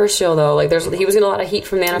controversial, though. Like, he was getting a lot of heat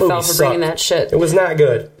from the NFL Movie for bringing sucked. that shit. It was not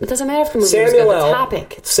good. It doesn't matter if the movie was good. The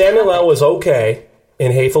topic. Samuel L. was okay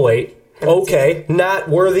in Hateful Eight. Okay. Not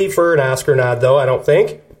worthy for an Oscar nod, though, I don't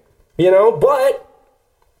think. But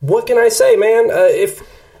what can I say, man?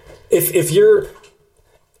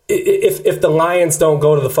 If the Lions don't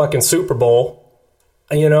go to the fucking Super Bowl,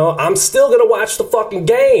 I'm still gonna watch the fucking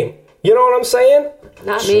game. You know what I'm saying?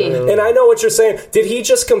 Not me. And I know what you're saying. Did he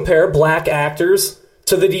just compare black actors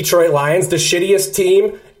to the Detroit Lions, the shittiest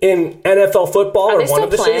team in NFL football, Are or they one of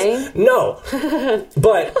the still playing? shittiest? No.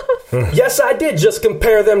 But yes, I did just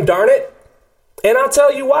compare them, darn it. And I'll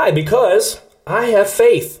tell you why. Because I have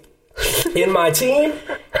faith in my team.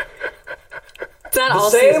 It's not The all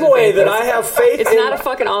same season way faith. that I have faith It's in, not a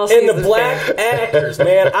fucking all in the season black faith. actors,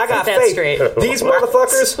 man. I got Set that faith. straight. These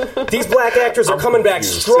motherfuckers, these black actors are coming back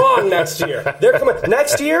strong next year. They're coming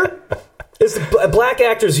next year. Is the black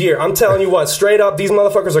actors' year. I'm telling you what, straight up, these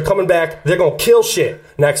motherfuckers are coming back. They're gonna kill shit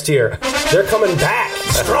next year. They're coming back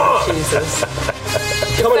strong. Jesus.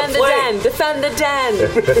 Coming Defend to the play. den. Defend the den.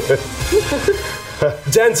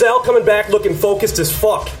 Denzel coming back looking focused as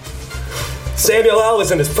fuck. Samuel L.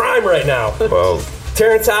 is in his prime right now. Well,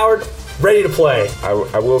 Terrence Howard, ready to play. I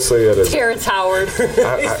will say that as Terrence Howard.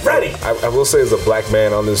 He's ready. I will say as a black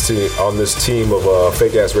man on this team of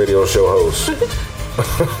fake ass radio show hosts.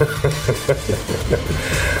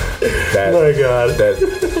 Oh my God. That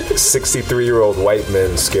 63-year-old white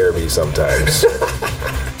men scare me sometimes.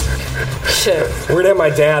 Shit. We're gonna have my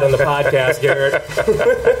dad on the podcast, Garrett.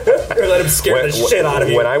 We're gonna let him scare the shit out of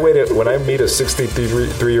you. When I meet a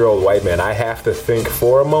 63-year-old white man, I have to think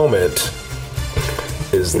for a moment: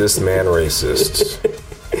 is this man racist?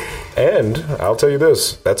 And I'll tell you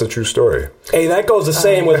this: that's a true story. Hey, that goes the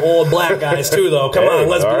same with old black guys too, though. Come on,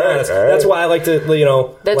 let's be honest. all right. That's why I like to,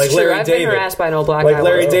 That's like true. Larry I've David. been harassed by an old black like guy.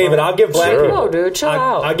 Larry David. I'll give black Sure. people. Oh, dude, chill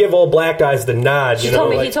out. I give old black guys the nod. He told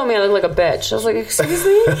me I look like a bitch. I was like, excuse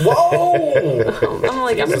me? Whoa! I'm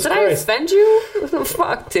like, Jesus did I Christ. offend you?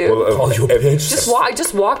 Fuck, dude. Well, Call you a bitch. I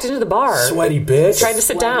just walked into the bar. Sweaty bitch. Tried to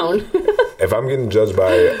sit down. if I'm getting judged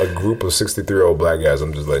by a group of 63-year-old black guys,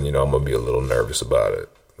 I'm just letting you know I'm gonna be a little nervous about it.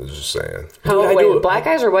 I'm just saying. Oh, wait, black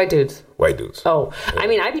guys or white dudes? White dudes. Oh, I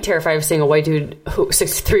mean, I'd be terrified of seeing a white dude,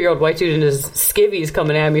 63-year-old white dude in his skivvies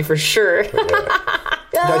coming at me for sure.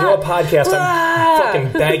 I do a podcast. I'm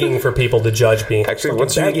fucking begging for people to judge me. Actually,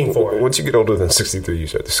 Fucking once you get older than 63, you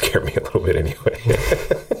start to scare me a little bit anyway.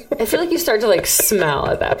 I feel like you start to like smell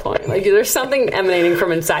at that point. Like there's something emanating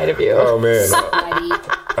from inside of you. Oh man,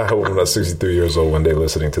 I hope I'm not 63 years old one day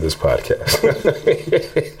listening to this podcast.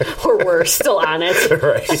 Or worse, still on it.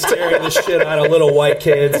 Right. Scaring the shit out of little white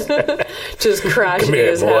kids. Just crotchety Come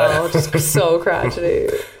here, as boy. hell. Just so crotchety.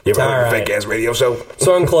 You ever heard of All a right. fake ass radio show?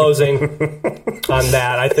 So in closing, on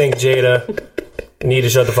that, I think Jada need to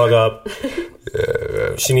shut the fuck up.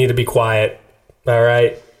 She need to be quiet. All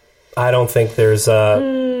right. I don't think there's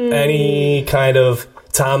any kind of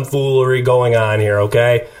tomfoolery going on here.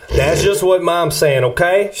 Okay, that's just what Mom's saying.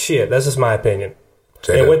 Okay, shit, that's just my opinion.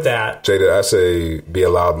 Jada, And with that, Jada, I say be a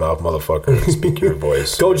loudmouth motherfucker and speak your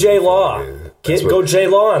voice. go J Law. Go J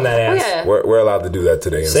Law on that Oh, ass. yeah. We're allowed to do that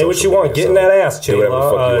today. Say what you want. Get in that ass, J Do whatever the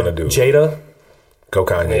Law. fuck you want to do. Jada. Go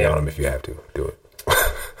Kanye Yeah. on him if you have to. Do it.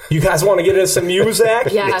 You guys want to get into some music?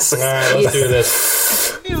 Yes. All right, let's do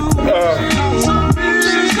this.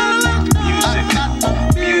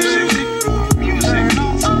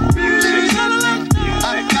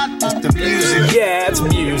 Yeah, it's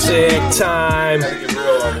music time.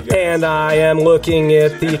 And I am looking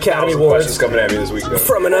at the Academy Awards coming at me this week.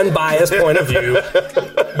 from an unbiased point of view.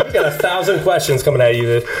 You got 1,000 questions coming at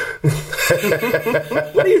you.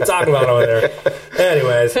 What are you talking about over there?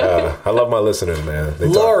 Anyways. I love my listeners, man.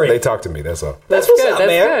 Lori. They talk to me, that's all. That's what's good. up, That's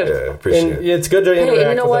man. good. Yeah, appreciate it. It's good to interact Hey,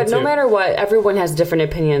 you know with what? them, No too. matter what, everyone has different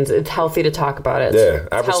opinions. It's healthy to talk about it. Yeah,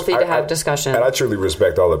 It's healthy to have discussion. And I truly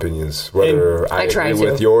respect all opinions, whether I I try agree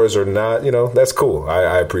to. with yours or not. You know, that's cool.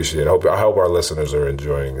 I appreciate it. I hope our listeners are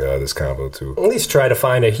enjoying this combo too. At least try to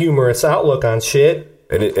find a humorous outlook on shit.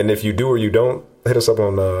 And if you do or you don't, hit us up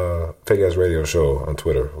on Fake Ass Radio Show on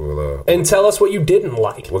Twitter. And tell us what you didn't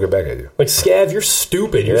like. We'll get back at you. Like, Scav, you're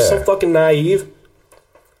stupid. You're Yeah. so fucking naive.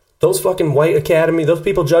 Those fucking white Academy, those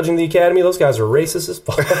people judging the Academy, those guys are racist as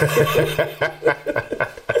fuck.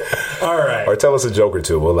 All right. Or tell us a joke or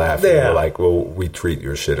two. We'll laugh. Yeah. And we'll retweet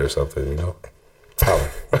your shit or something, you know?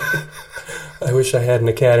 I wish I had an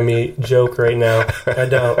Academy joke right now. I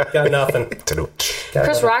don't. Got nothing. Got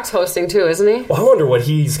Chris nothing. Rock's hosting too, isn't he? Well, I wonder what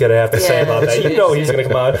he's going to have to say Yeah. about that. You know he's going to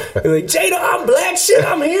come out and be like, Jada, I'm black. Shit,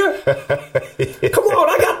 I'm here. Come on,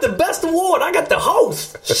 I got the best award. I got the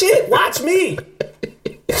host. Shit, watch me.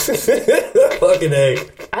 Fucking A.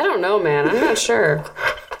 I don't know, man. I'm not sure.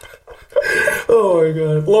 Oh, my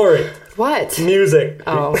God. Lori, What? music.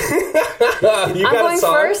 Oh, You I'm got a going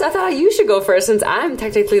song? first. I thought you should go first since I'm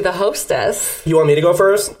technically the hostess. You want me to go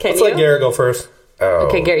first? Can Let's let you? Garrett go first.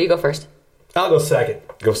 Okay, Garrett, you go first. I'll go second.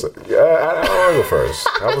 I want to go first.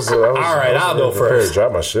 All right, I'll go first.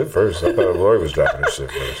 Drop my shit first. I thought Lori was dropping her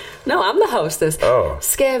shit first. No, I'm the hostess. Oh.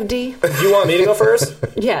 Scav D. You want me to go first?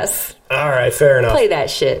 Yes. All right, fair enough. Play that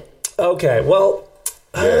shit. Okay, well,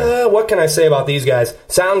 Yeah. what can I say about these guys?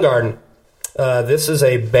 Soundgarden. This is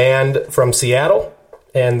a band from Seattle,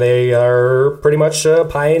 and they are pretty much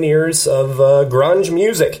pioneers of grunge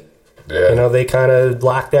music. Yeah. You know, they kind of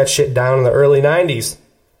locked that shit down in the early 90s,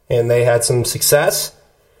 and they had some success.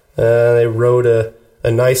 They rode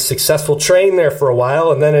a nice, successful train there for a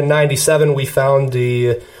while, and then in 97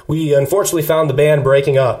 we unfortunately found the band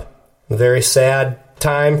breaking up. A very sad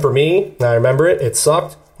time for me. I remember it. It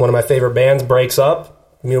sucked. One of my favorite bands breaks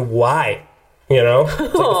up. You know, why? You know? It's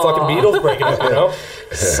like the fucking Beatles breaking up, you know?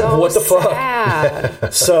 So What the fuck?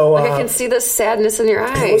 sad. So, Like I can see the sadness in your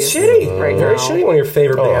eyes. it was shitty. Right Very now. shitty. One of your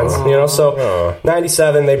favorite bands, you know. So,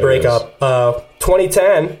 97 they break is. up.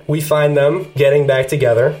 2010 we find them getting back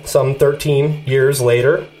together. Some 13 years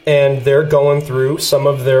later, and they're going through some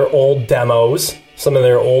of their old demos, some of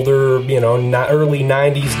their older, you know, early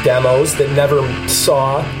 90s demos that never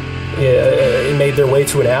made their way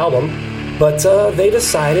to an album. But they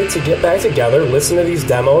decided to get back together, listen to these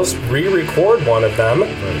demos, re-record one of them,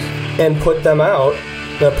 and put them out.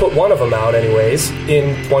 Put one of them out, anyways,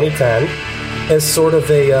 in 2010 as sort of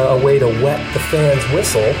a way to wet the fans'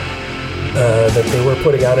 whistle that they were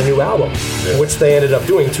putting out a new album, which they ended up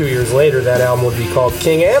doing 2 years later. That album would be called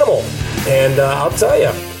King Animal. And I'll tell you,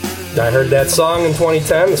 I heard that song in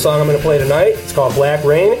 2010, the song I'm going to play tonight. It's called Black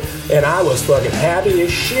Rain, and I was fucking happy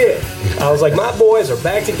as shit. I was like, my boys are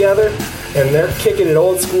back together, and they're kicking it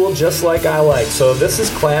old school just like I like. So this is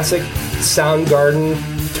classic Soundgarden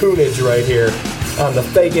tunage right here on the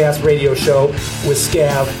Fake Ass Radio Show with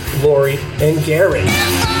Scav, Lori, and Garrett.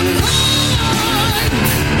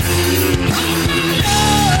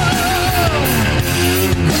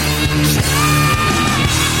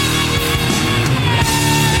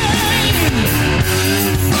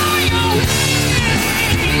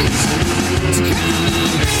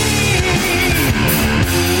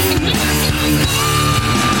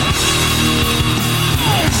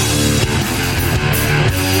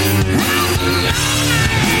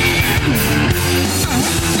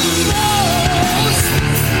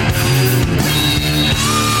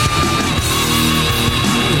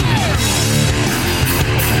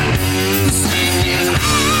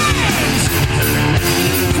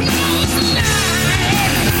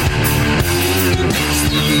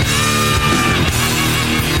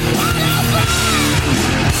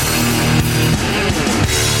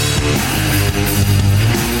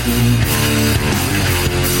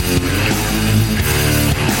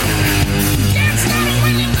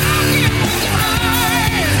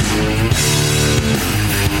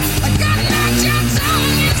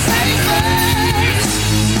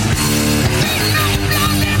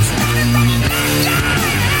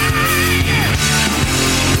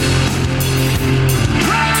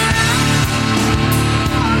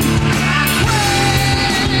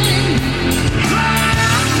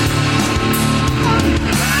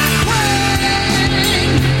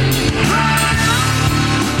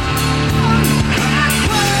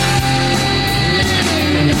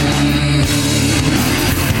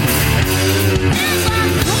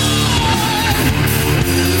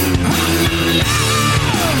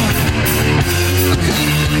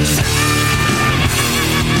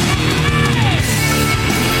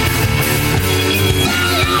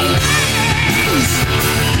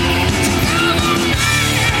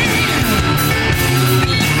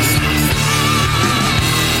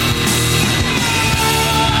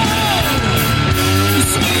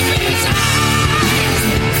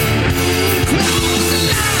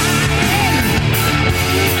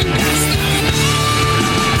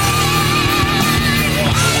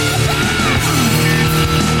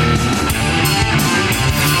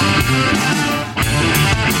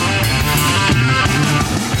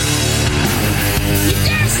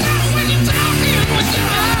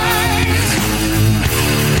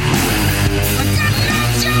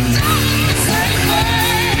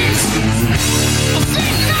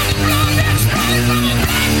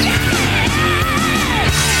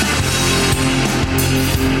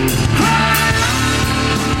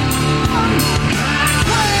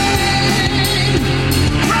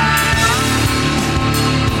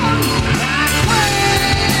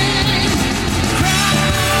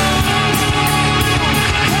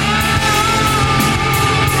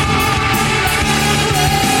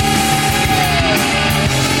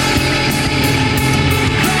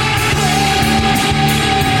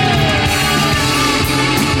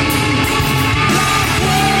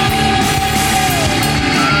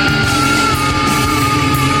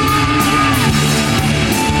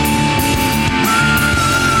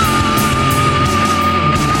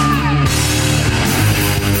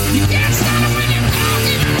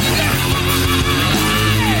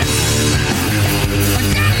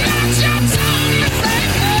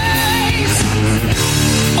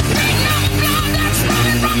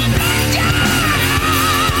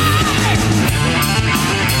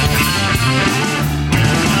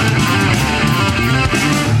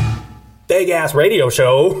 ass radio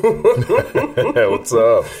show. What's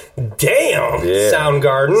up? Damn. Yeah.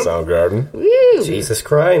 Soundgarden. Soundgarden. Jesus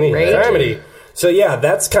Christ. Raging. So yeah,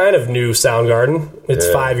 that's kind of new Soundgarden. It's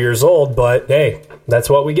 5 years old, but hey, that's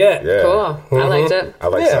what we get. Yeah. Cool. I liked it. I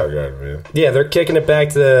like Yeah. Soundgarden, man. Yeah, they're taking it back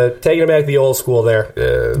to the old school there.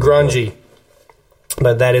 Yeah. Grungy.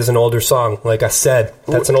 But that is an older song. Like I said,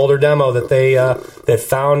 that's an older demo that they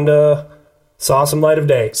found saw some light of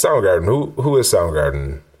day. Soundgarden. Who is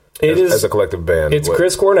Soundgarden? As a collective band. It's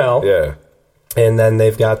Chris Cornell. Yeah. And then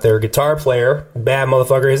they've got their guitar player, bad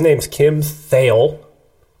motherfucker. His name's Kim Thale.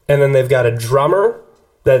 And then they've got a drummer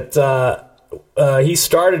that he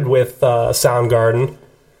started with Soundgarden.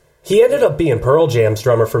 He ended up being Pearl Jam's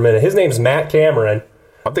drummer for a minute. His name's Matt Cameron.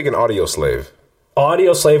 I'm thinking Audio Slave.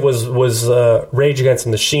 Audio Slave was Rage Against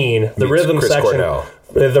the Machine. The Meets rhythm Chris section. Cornell.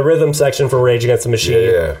 The rhythm section for Rage Against the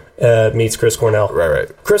Machine meets Chris Cornell. Right.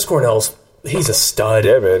 Chris Cornell's he's a stud.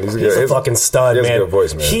 Yeah, man. He's a fucking stud, he has man. a good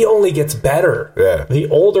voice, man. He only gets better. Yeah. The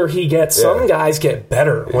older he gets, some guys get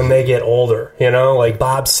better when they get older. You know, like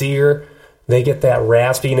Bob Seger, they get that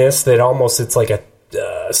raspiness that almost it's like a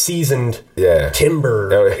seasoned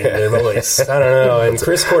timber in their voice. I don't know. And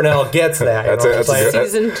Chris Cornell gets that.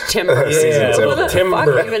 Seasoned timber. Yeah, Who the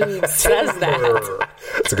timber. fuck even says that?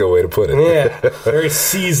 That's a good way to put it. Yeah, very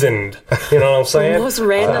seasoned. You know what I'm saying? Most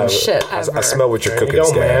random shit ever. I smell what you're There you cooking,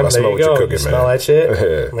 go, Scav. man. I smell what you're cooking, man. Smell that shit?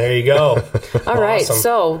 Yeah. There you go. All right, Awesome.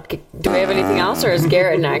 so do we have anything else, or is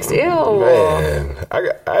Garrett next? Ew. Man,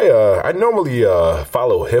 I normally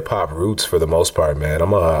follow hip hop roots for the most part, man.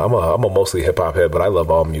 I'm a mostly hip hop head, but I love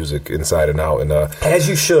all music inside and out. And As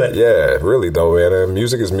you should. yeah, really though, man.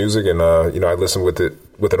 Music is music, and I listen with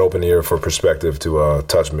an open ear for perspective to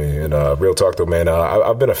touch me. And real talk though, man,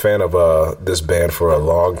 I've been a fan of this band for a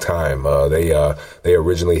long time. They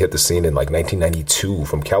originally hit the scene in like 1992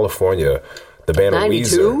 from California. The band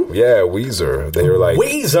 92? Weezer. Yeah, Weezer. They were like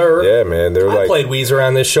Weezer? Yeah, man. They were I played Weezer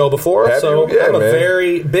on this show before, Have so you? Yeah, I'm a man.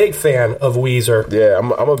 very big fan of Weezer. Yeah,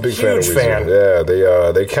 I'm a big fan of Huge Weezer. fan.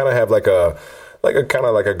 Yeah, they kind of have like a kind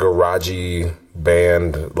of like a garagey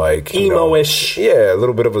band, like Emo-ish. Yeah, a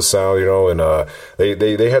little bit of a sound, and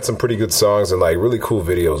they had some pretty good songs and like really cool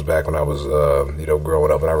videos back when I was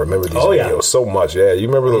growing up, and I remember these videos so much. Yeah, you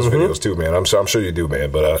remember those videos too, man. I'm sure you do,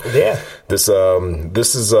 man. But this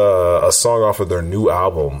is a song off of their new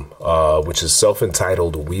album, which is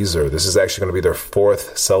self-entitled Weezer. This is actually going to be their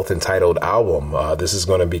fourth self-entitled album. This is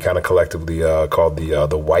going to be kind of collectively called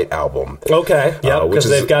the White Album. Okay, yeah, because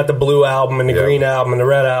they've got the blue album and the green album and the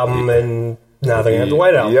red album, and now they have the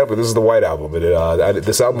White Album. Yeah, but this is the White Album.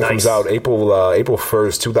 This album comes out April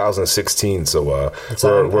 1st, 2016. So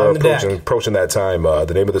we're approaching that time.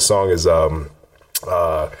 The name of the song is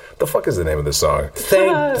the fuck is the name of the song?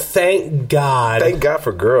 Thank God. Thank God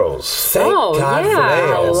for Girls. Thank God for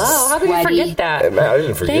girls. Hello. How could you forget that? Hey, man, I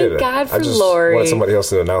didn't forget Thank it. God for I just Lori. wanted somebody else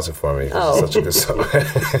to announce it for me. Oh. It's such a good song.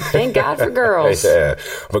 Thank God for Girls. Yeah,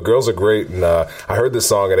 but Girls are great, and I heard this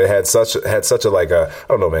song, and it had such a like a, I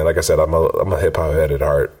don't know, man. Like I said, I'm a hip hop head at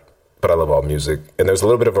heart, but I love all music. And there's a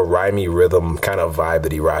little bit of a rhymey rhythm kind of vibe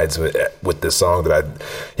that he rides with this song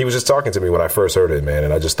he was just talking to me when I first heard it, man.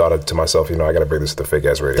 And I just thought to myself, I got to bring this to the Fake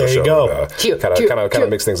Ass Radio Show. There you go. Kind of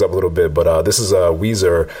mix things up a little bit. But this is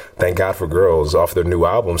Weezer, Thank God for Girls, off their new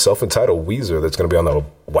album, self-entitled Weezer, that's going to be on the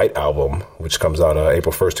White Album, which comes out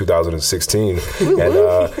April 1st, 2016. And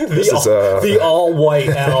the all-white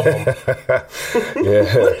album.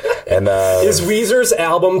 Yeah. And is Weezer's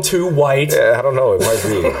album too white? Yeah, I don't know. It might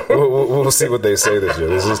be. We'll see what they say this year.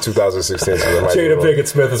 This is 2016. So Jada Pinkett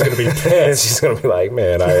Smith is going to be pissed. She's going to be like,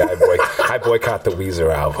 man, I boycott the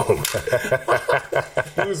Weezer album.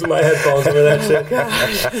 Losing my headphones over that shit.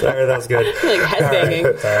 Sorry, that was good. Like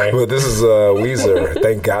headbanging. Sorry. But this is Weezer,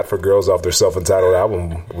 Thank God for Girls, off their self-entitled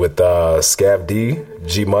album with Scav D,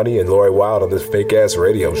 G Money, and Lori Wilde on this Fake Ass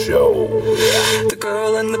Radio Show. The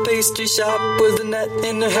girl in the pastry shop with the net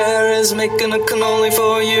in her hair is making a cannoli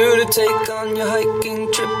for you to take on your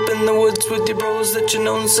hiking trip in the woods with your bros that you've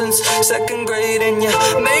known since second grade. And your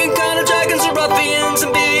main kind of dragons are ruffians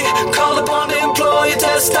and be called upon to employ your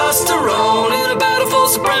testosterone in a battle for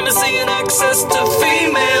supremacy and access to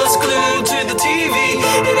females glued to the TV.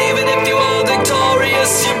 And even if you are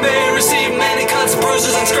victorious, you may receive many cuts,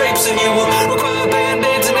 bruises, and scrapes, and you will require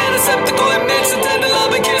band-aids and antiseptic ointments and tender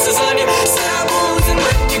loving kisses on your stab wounds. And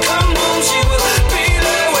when you come home, she will be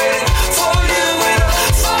there waiting for you with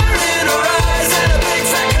a fire in her eyes and a big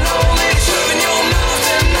fat cannoli to shove in your mouth.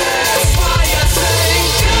 And that's why I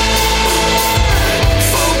thank God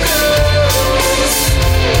for girls.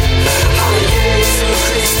 Oh yeah, to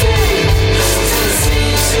Christine, from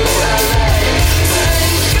Tennessee to LA.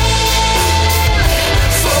 Thank God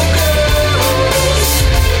for girls.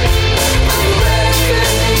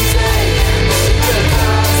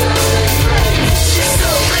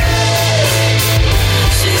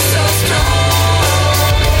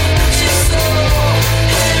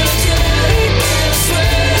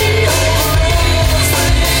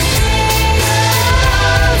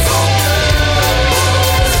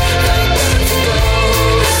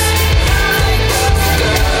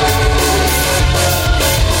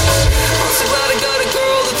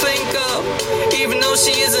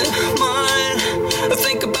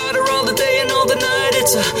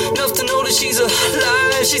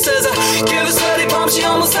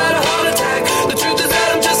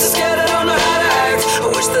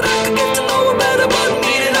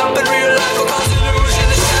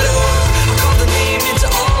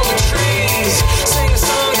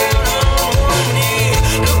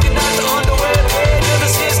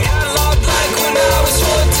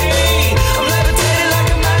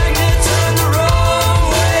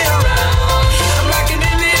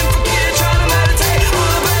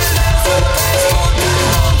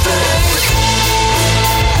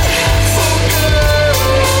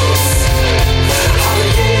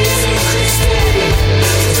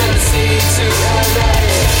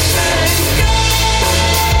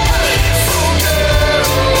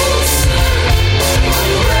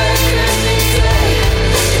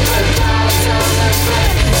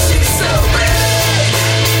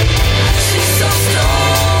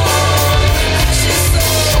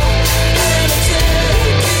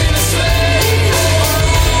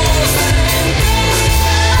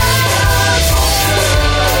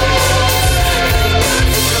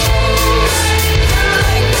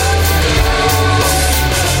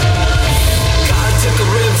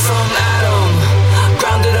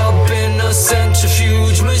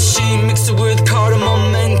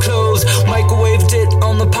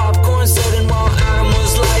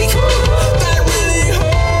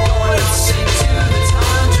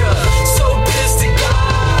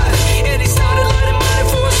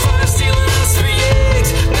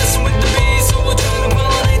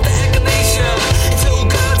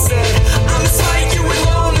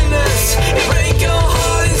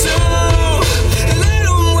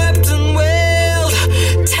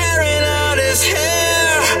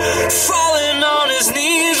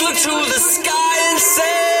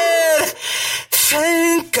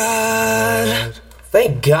 God.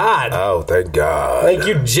 Thank God. Oh, thank God. Thank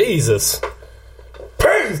you, Jesus.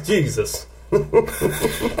 Praise Jesus.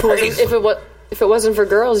 If it wasn't for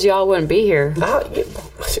girls, y'all wouldn't be here.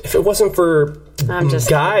 If it wasn't for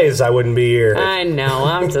guys, I wouldn't be here. I know.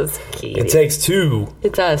 I'm just kidding. It takes two.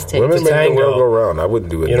 It does take Women two. make the world go round. I wouldn't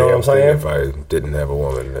do it. You know what I'm saying? If I didn't have a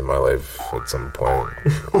woman in my life at some point.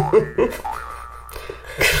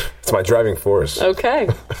 It's my driving force. Okay.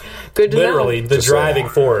 Good to know. Literally, the driving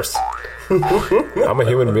force. I'm a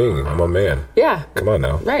human being. I'm a man. Yeah. Come on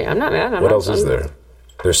now. Right. I'm not mad. What else is there?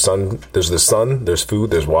 There's the sun, there's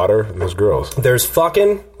food, there's water, and there's girls. There's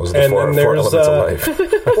fucking, Those are the and four then there's elements of life.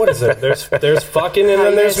 what is it? There's fucking, and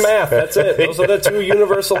then there's math. That's it. Those are the two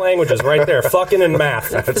universal languages right there. Fucking and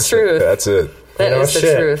math. That's the truth. That's it. That is the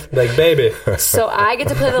truth. Like, baby. So I get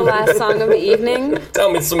to play the last song of the evening.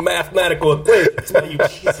 Tell me some mathematical equations.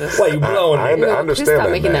 Why you blowing me? I understand please stop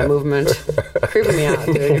that, making man. that movement. Creeping me out,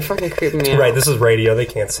 dude. You're fucking creeping me out. Right, this is radio. They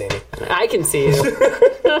can't see me. I can see you.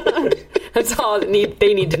 That's all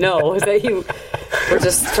they need to know is that you were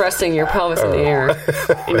just thrusting your pelvis in the air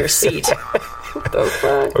in your seat. What the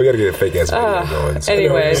fuck? We gotta get a fake ass video going. So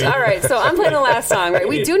Anyways, all right. So I'm playing the last song, right?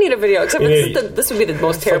 We do need a video, except for this would be the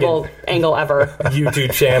most terrible angle ever.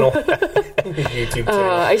 YouTube channel. YouTube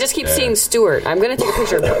channel. I just keep seeing Stuart. I'm going to take a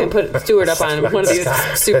picture and put Stuart up on one of these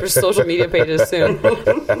super social media pages soon.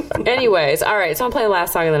 Anyways, all right. So I'm playing the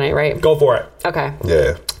last song of the night, right? Go for it. Okay.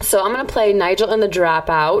 Yeah. So I'm going to play Nigel and the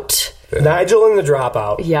Dropout. Nigel and the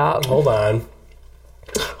Dropout. Yeah. Hold on.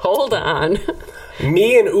 Hold on.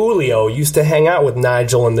 Me and Julio used to hang out with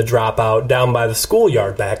Nigel and the Dropout down by the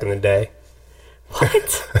schoolyard back in the day.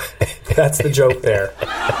 What? That's the joke there.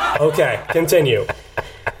 Okay, continue.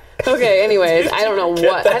 Okay, anyways, I don't know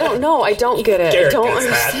what. I don't know. I don't get it. Garrett I don't gets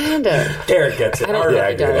understand it. Garrett gets it. I don't All think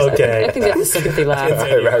right. he does. Okay. I think that's a sympathy laugh. I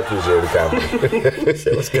appreciate the compliment.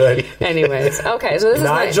 It was good. Anyways, okay, so this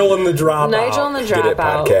Nigel and the Dropout. Nigel and the Get it,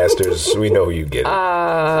 Dropout. podcasters. We know you get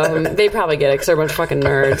it. They probably get it because they're a bunch of fucking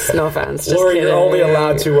nerds. No offense. Just Laura, you're kidding. only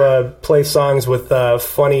allowed to play songs with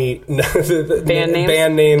funny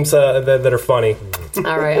band names that are funny.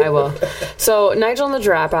 All right, I will. So Nigel and the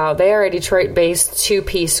Dropout, they are a Detroit-based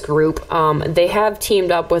two-piece group. They have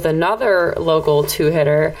teamed up with another local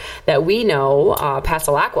two-hitter that we know,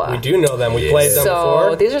 Passalaqua. We do know them. We played them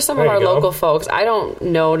before. So these are some of our local folks. I don't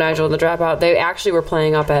know Nigel and the Dropout. They actually were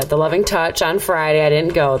playing up at the Loving Touch on Friday. I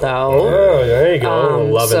didn't go, though. Oh, there you go.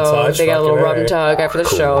 Love and so touch. they got a little Fucking rub and tug after the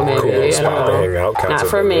show, maybe. Cool I spot to don't hang know. out, Not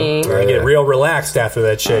for me. I get real relaxed after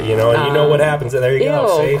that shit, you know, and you know what happens. There you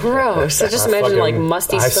go. Ew, See? gross. I just imagine like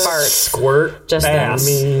musty I farts. Squirt Just ass.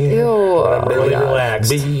 Ew. I'm really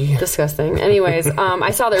relaxed. Disgusting. Anyways,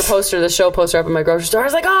 I saw their poster, the show poster up in my grocery store. I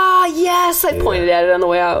was like, oh, yes. I pointed at it on the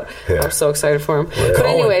way out. Yeah. I was so excited for him. We're But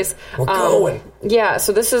going. anyways. We're going. Yeah,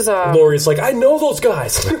 so this is... Lori's like, I know those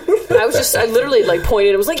guys. I literally like pointed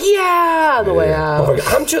and was like, yeah, on the way out.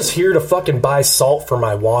 I'm just here to fucking buy salt for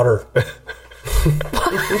my water.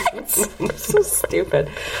 So stupid.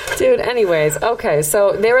 Dude, anyways. Okay,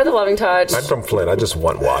 so they were the Loving Touch. I'm from Flint. I just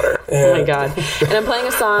want water. Oh my God. And I'm playing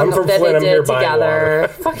a song I'm from that Flint. I'm they here did buying together.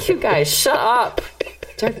 Fuck you guys. Shut up.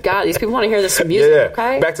 Dear God, these people want to hear this music, Yeah.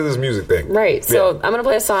 okay? Back to this music thing. Right. So I'm going to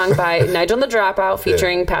play a song by Nigel and the Dropout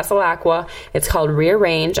featuring Passalaqua. It's called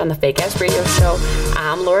Rearrange on the Fake Ass Radio Show.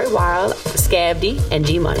 I'm Lori Wild, Scav D, and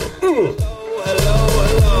G Money. Hello.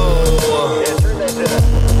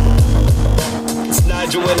 It's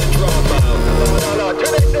Nigel and the Dropout.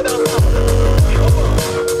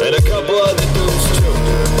 And a couple other dudes too.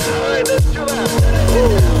 Alright, let's do that.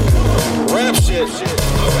 Rap shit.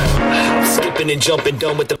 Alright. Skipping and jumping,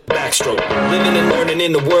 done with the backstroke. Living and learning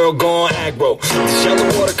in the world gone aggro. There's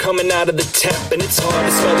yellow water coming out of the tap, and it's hard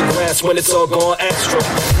to smell the grass when it's all gone astro.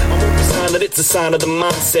 I'm hoping sign that it's a sign of the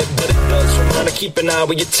mindset, but it does remind to keep an eye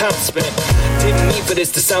where your time spent. Didn't mean for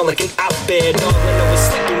this to sound like an op-ed. All I know is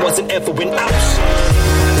sleeping wasn't ever an option.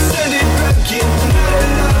 Send it back in,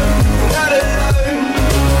 not alone, not alone.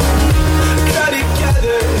 Got it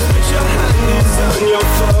gathered, put your hands on your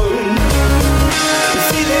phone.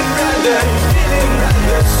 Feeling rather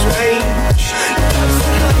strange. That's a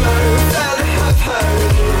hammer, that'll have her.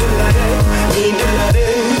 Need to let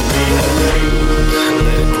it rearrange. Let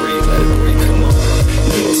it breathe, come on.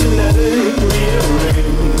 Need to let it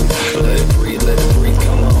rearrange. Let it breathe,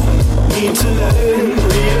 come on. Need to let it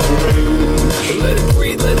rearrange. Let it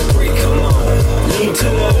breathe, come on. Need to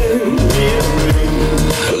let it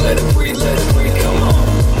rearrange. Let it breathe, come on.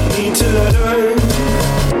 Need to let it.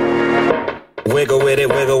 Wiggle with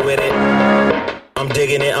it. I'm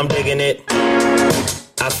digging it.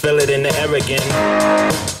 I feel it in the air again.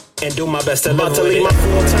 and do my best to live to leave my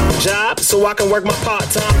full-time job so I can work my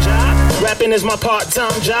part-time job. Rapping is my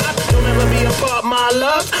part-time job. Don't ever be apart, my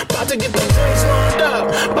love. About to get the place lined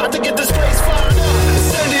up. About to get this place fired up.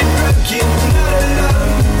 Send it rocking, not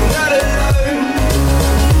alone, not alone.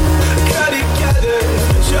 Got it gathered,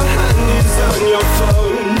 but your hand is on your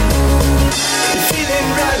phone. You're feeling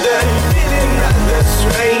rather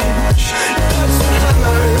strange. Got some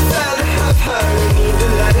hammer, fell have her. Need to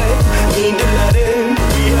let it rearrange.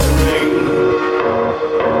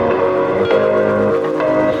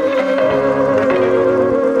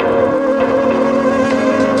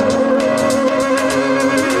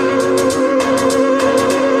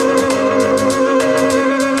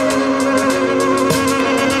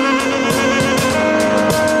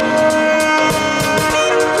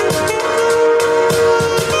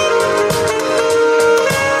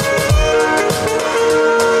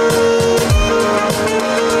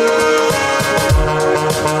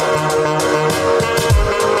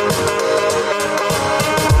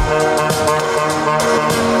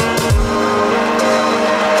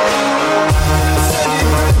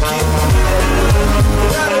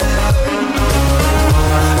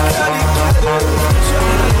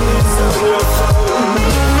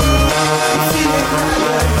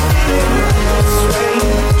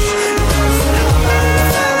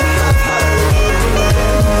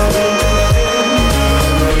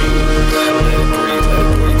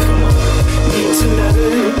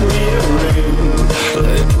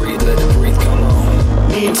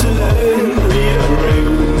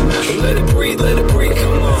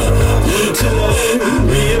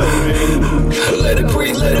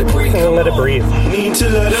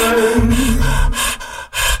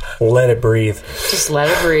 Let it breathe. Just let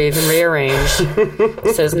it breathe and rearrange.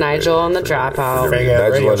 Says Nigel on the Dropout.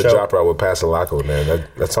 Nigel on the Dropout with Pasalaco, man.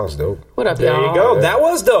 That sounds dope. What up, there y'all? There you go. That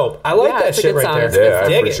was dope. I like that shit right there. Yeah,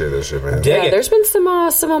 I appreciate that shit, man. There's been some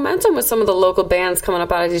momentum with some of the local bands coming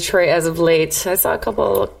up out of Detroit as of late. I saw a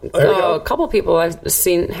couple people I've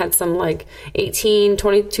seen had some like 18,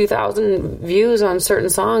 22,000 views on certain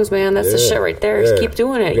songs, man. That's the shit right there. Just keep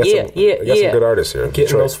doing it. We got some good artists here.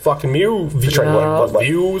 Getting those fucking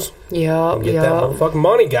views. Yeah, get that motherfucking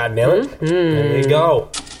money, goddammit. Mm-hmm. There you go.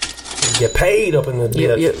 Get paid up in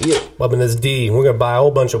the up in this D. We're gonna buy a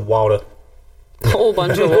whole bunch of water. Whole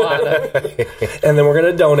bunch of water. And then we're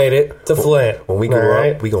gonna donate it to Flint. When we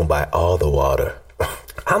grow up, we gonna buy all the water.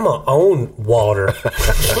 I'm gonna own water.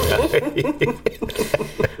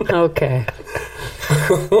 Okay.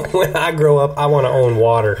 When I grow up, I want to own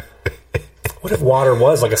water. What if water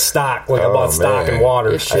was like a stock? Like I bought stock in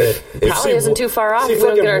water. Shit. Probably isn't too far off if we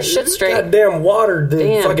don't get our shit straight. Goddamn water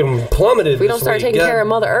fucking plummeted. If we don't start taking care of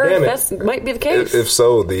Mother Earth, that might be the case. If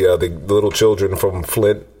so, the little children from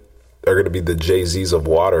Flint are going to be the Jay-Z's of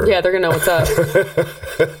water. Yeah, they're going to know what's up.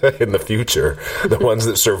 In the future. The ones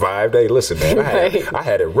that survived. Hey, listen, man, I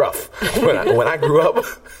had it rough. When I grew up,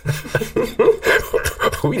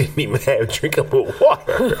 we didn't even have drinkable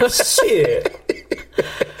water. Shit.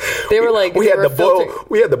 They were like, we had to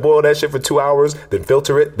boil that shit for 2 hours, then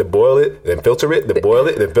filter it, then boil it, then filter it, then boil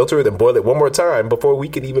it, then filter it, then boil it one more time before we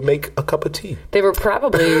could even make a cup of tea. They were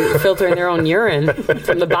probably filtering their own urine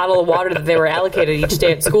from the bottle of water that they were allocated each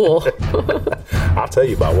day at school. I'll tell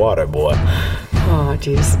you about water, boy. Oh,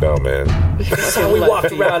 jeez. No, man. That's how we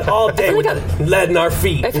walked around all day with lead in our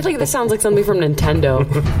feet. I feel like this sounds like something from Nintendo.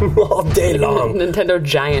 All day long. Nintendo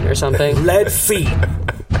Giant or something. Lead feet.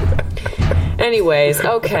 Anyways,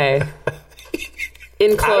 okay.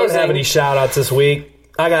 In closing, I don't have any shout outs this week.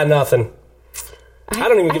 I got nothing. I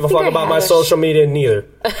don't even give a fuck about my social media neither.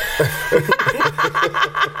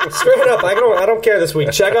 Straight up, I don't care this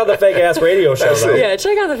week. Check out the Fake Ass Radio Show. Yeah,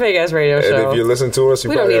 check out the Fake Ass Radio Show. And if you listen to us,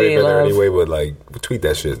 you probably already been there love. anyway. But like, tweet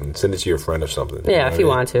that shit and send it to your friend or something. Yeah, if you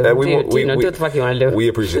want to. Do what the fuck you want to do. We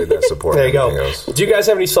appreciate that support. There you go. Do you guys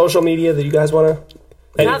have any social media that you guys want to?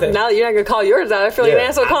 Now that you're not going to call yours out, I feel like an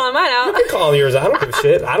asshole calling mine out. You can call yours out. I don't give a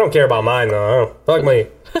shit. I don't care about mine, though. Fuck me.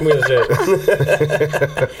 Give me the shit.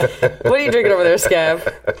 What are you drinking over there, Scav?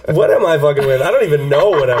 What am I fucking with? I don't even know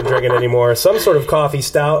what I'm drinking anymore. Some sort of coffee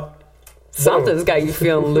stout. Something's got you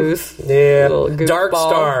feeling loose. Yeah. Dark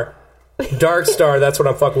Star. Dark Star. That's what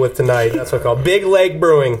I'm fucking with tonight. That's what it's called. Big Lake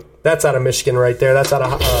Brewing. That's out of Michigan right there. That's out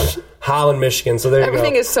of Holland, Michigan. So there you go.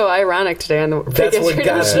 Everything is so ironic today on the That's what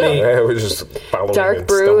got me. Yeah, we're just following Dark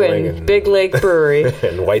Brew and Big Lake Brewery.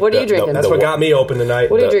 And white, what are you drinking? That's what got me open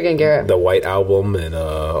tonight. What are you drinking, Garrett? The White Album and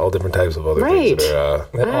all different types of other things.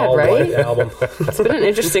 That all right? White Album. It's been an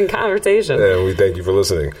interesting conversation. Yeah, we thank you for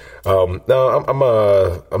listening.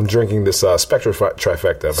 No, I'm drinking this Spectre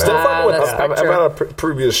trifecta. Still fucking with that. I've had a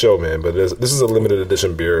previous show, man, but this is a limited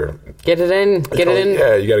edition beer. Get it in. Get it in.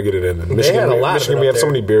 Yeah, you got to get it in. In Michigan, had a lot of Michigan it we up have so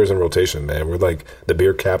there. many beers in rotation, man. We're like the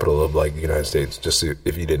beer capital of like the United States. Just so,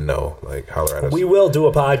 if you didn't know, like holler at us. We will do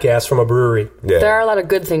a podcast from a brewery. Yeah. There are a lot of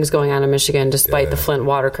good things going on in Michigan, despite the Flint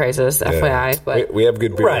water crisis, FYI. But we have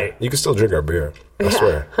good beer. Right. You can still drink our beer. I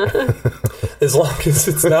swear. As long as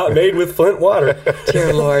it's not made with Flint water.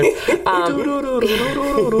 dear Lord.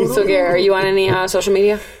 So, Gary, are you on any social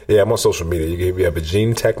media? Yeah, I'm on social media. You can hit me up at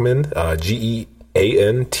Gene Techman,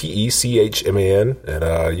 GeanTechman,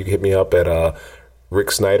 and you can hit me up at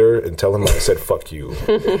Rick Snyder and tell him I said fuck you.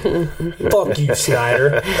 Fuck you,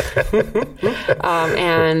 Snyder.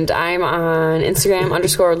 And I'm on Instagram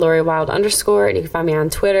 _LoriWild_, and you can find me on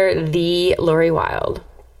Twitter, the Lori Wild.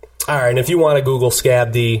 All right, and if you want to Google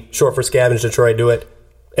Scab D, short for Scavenge Detroit, do it.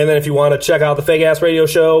 And then if you want to check out the Fake Ass Radio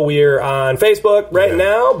Show, we're on Facebook right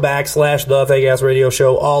now, /the Fake Ass Radio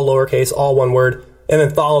Show, all lowercase, all one word. And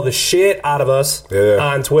then follow the shit out of us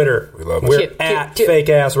on Twitter. We love it. We're at Fake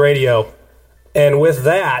Ass Radio. And with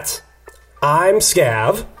that, I'm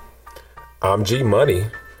Scav. I'm G Money.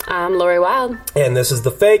 I'm Lori Wild. And this is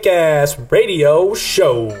the Fake Ass Radio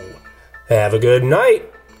Show. Have a good night.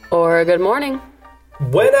 Or a good morning.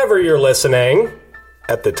 Whenever you're listening.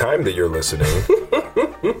 At the time that you're listening.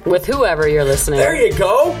 With whoever you're listening. There you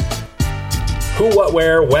go. Who, what,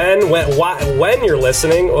 where, when you're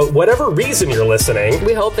listening, whatever reason you're listening.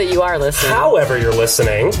 We hope that you are listening. However you're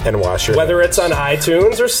listening. And wash your Whether hands. it's on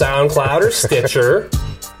iTunes or SoundCloud or Stitcher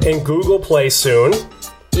and Google Play soon.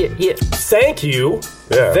 Yeah. Thank you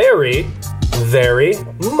very, very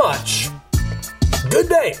much. Good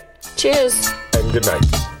day. Cheers. And good night.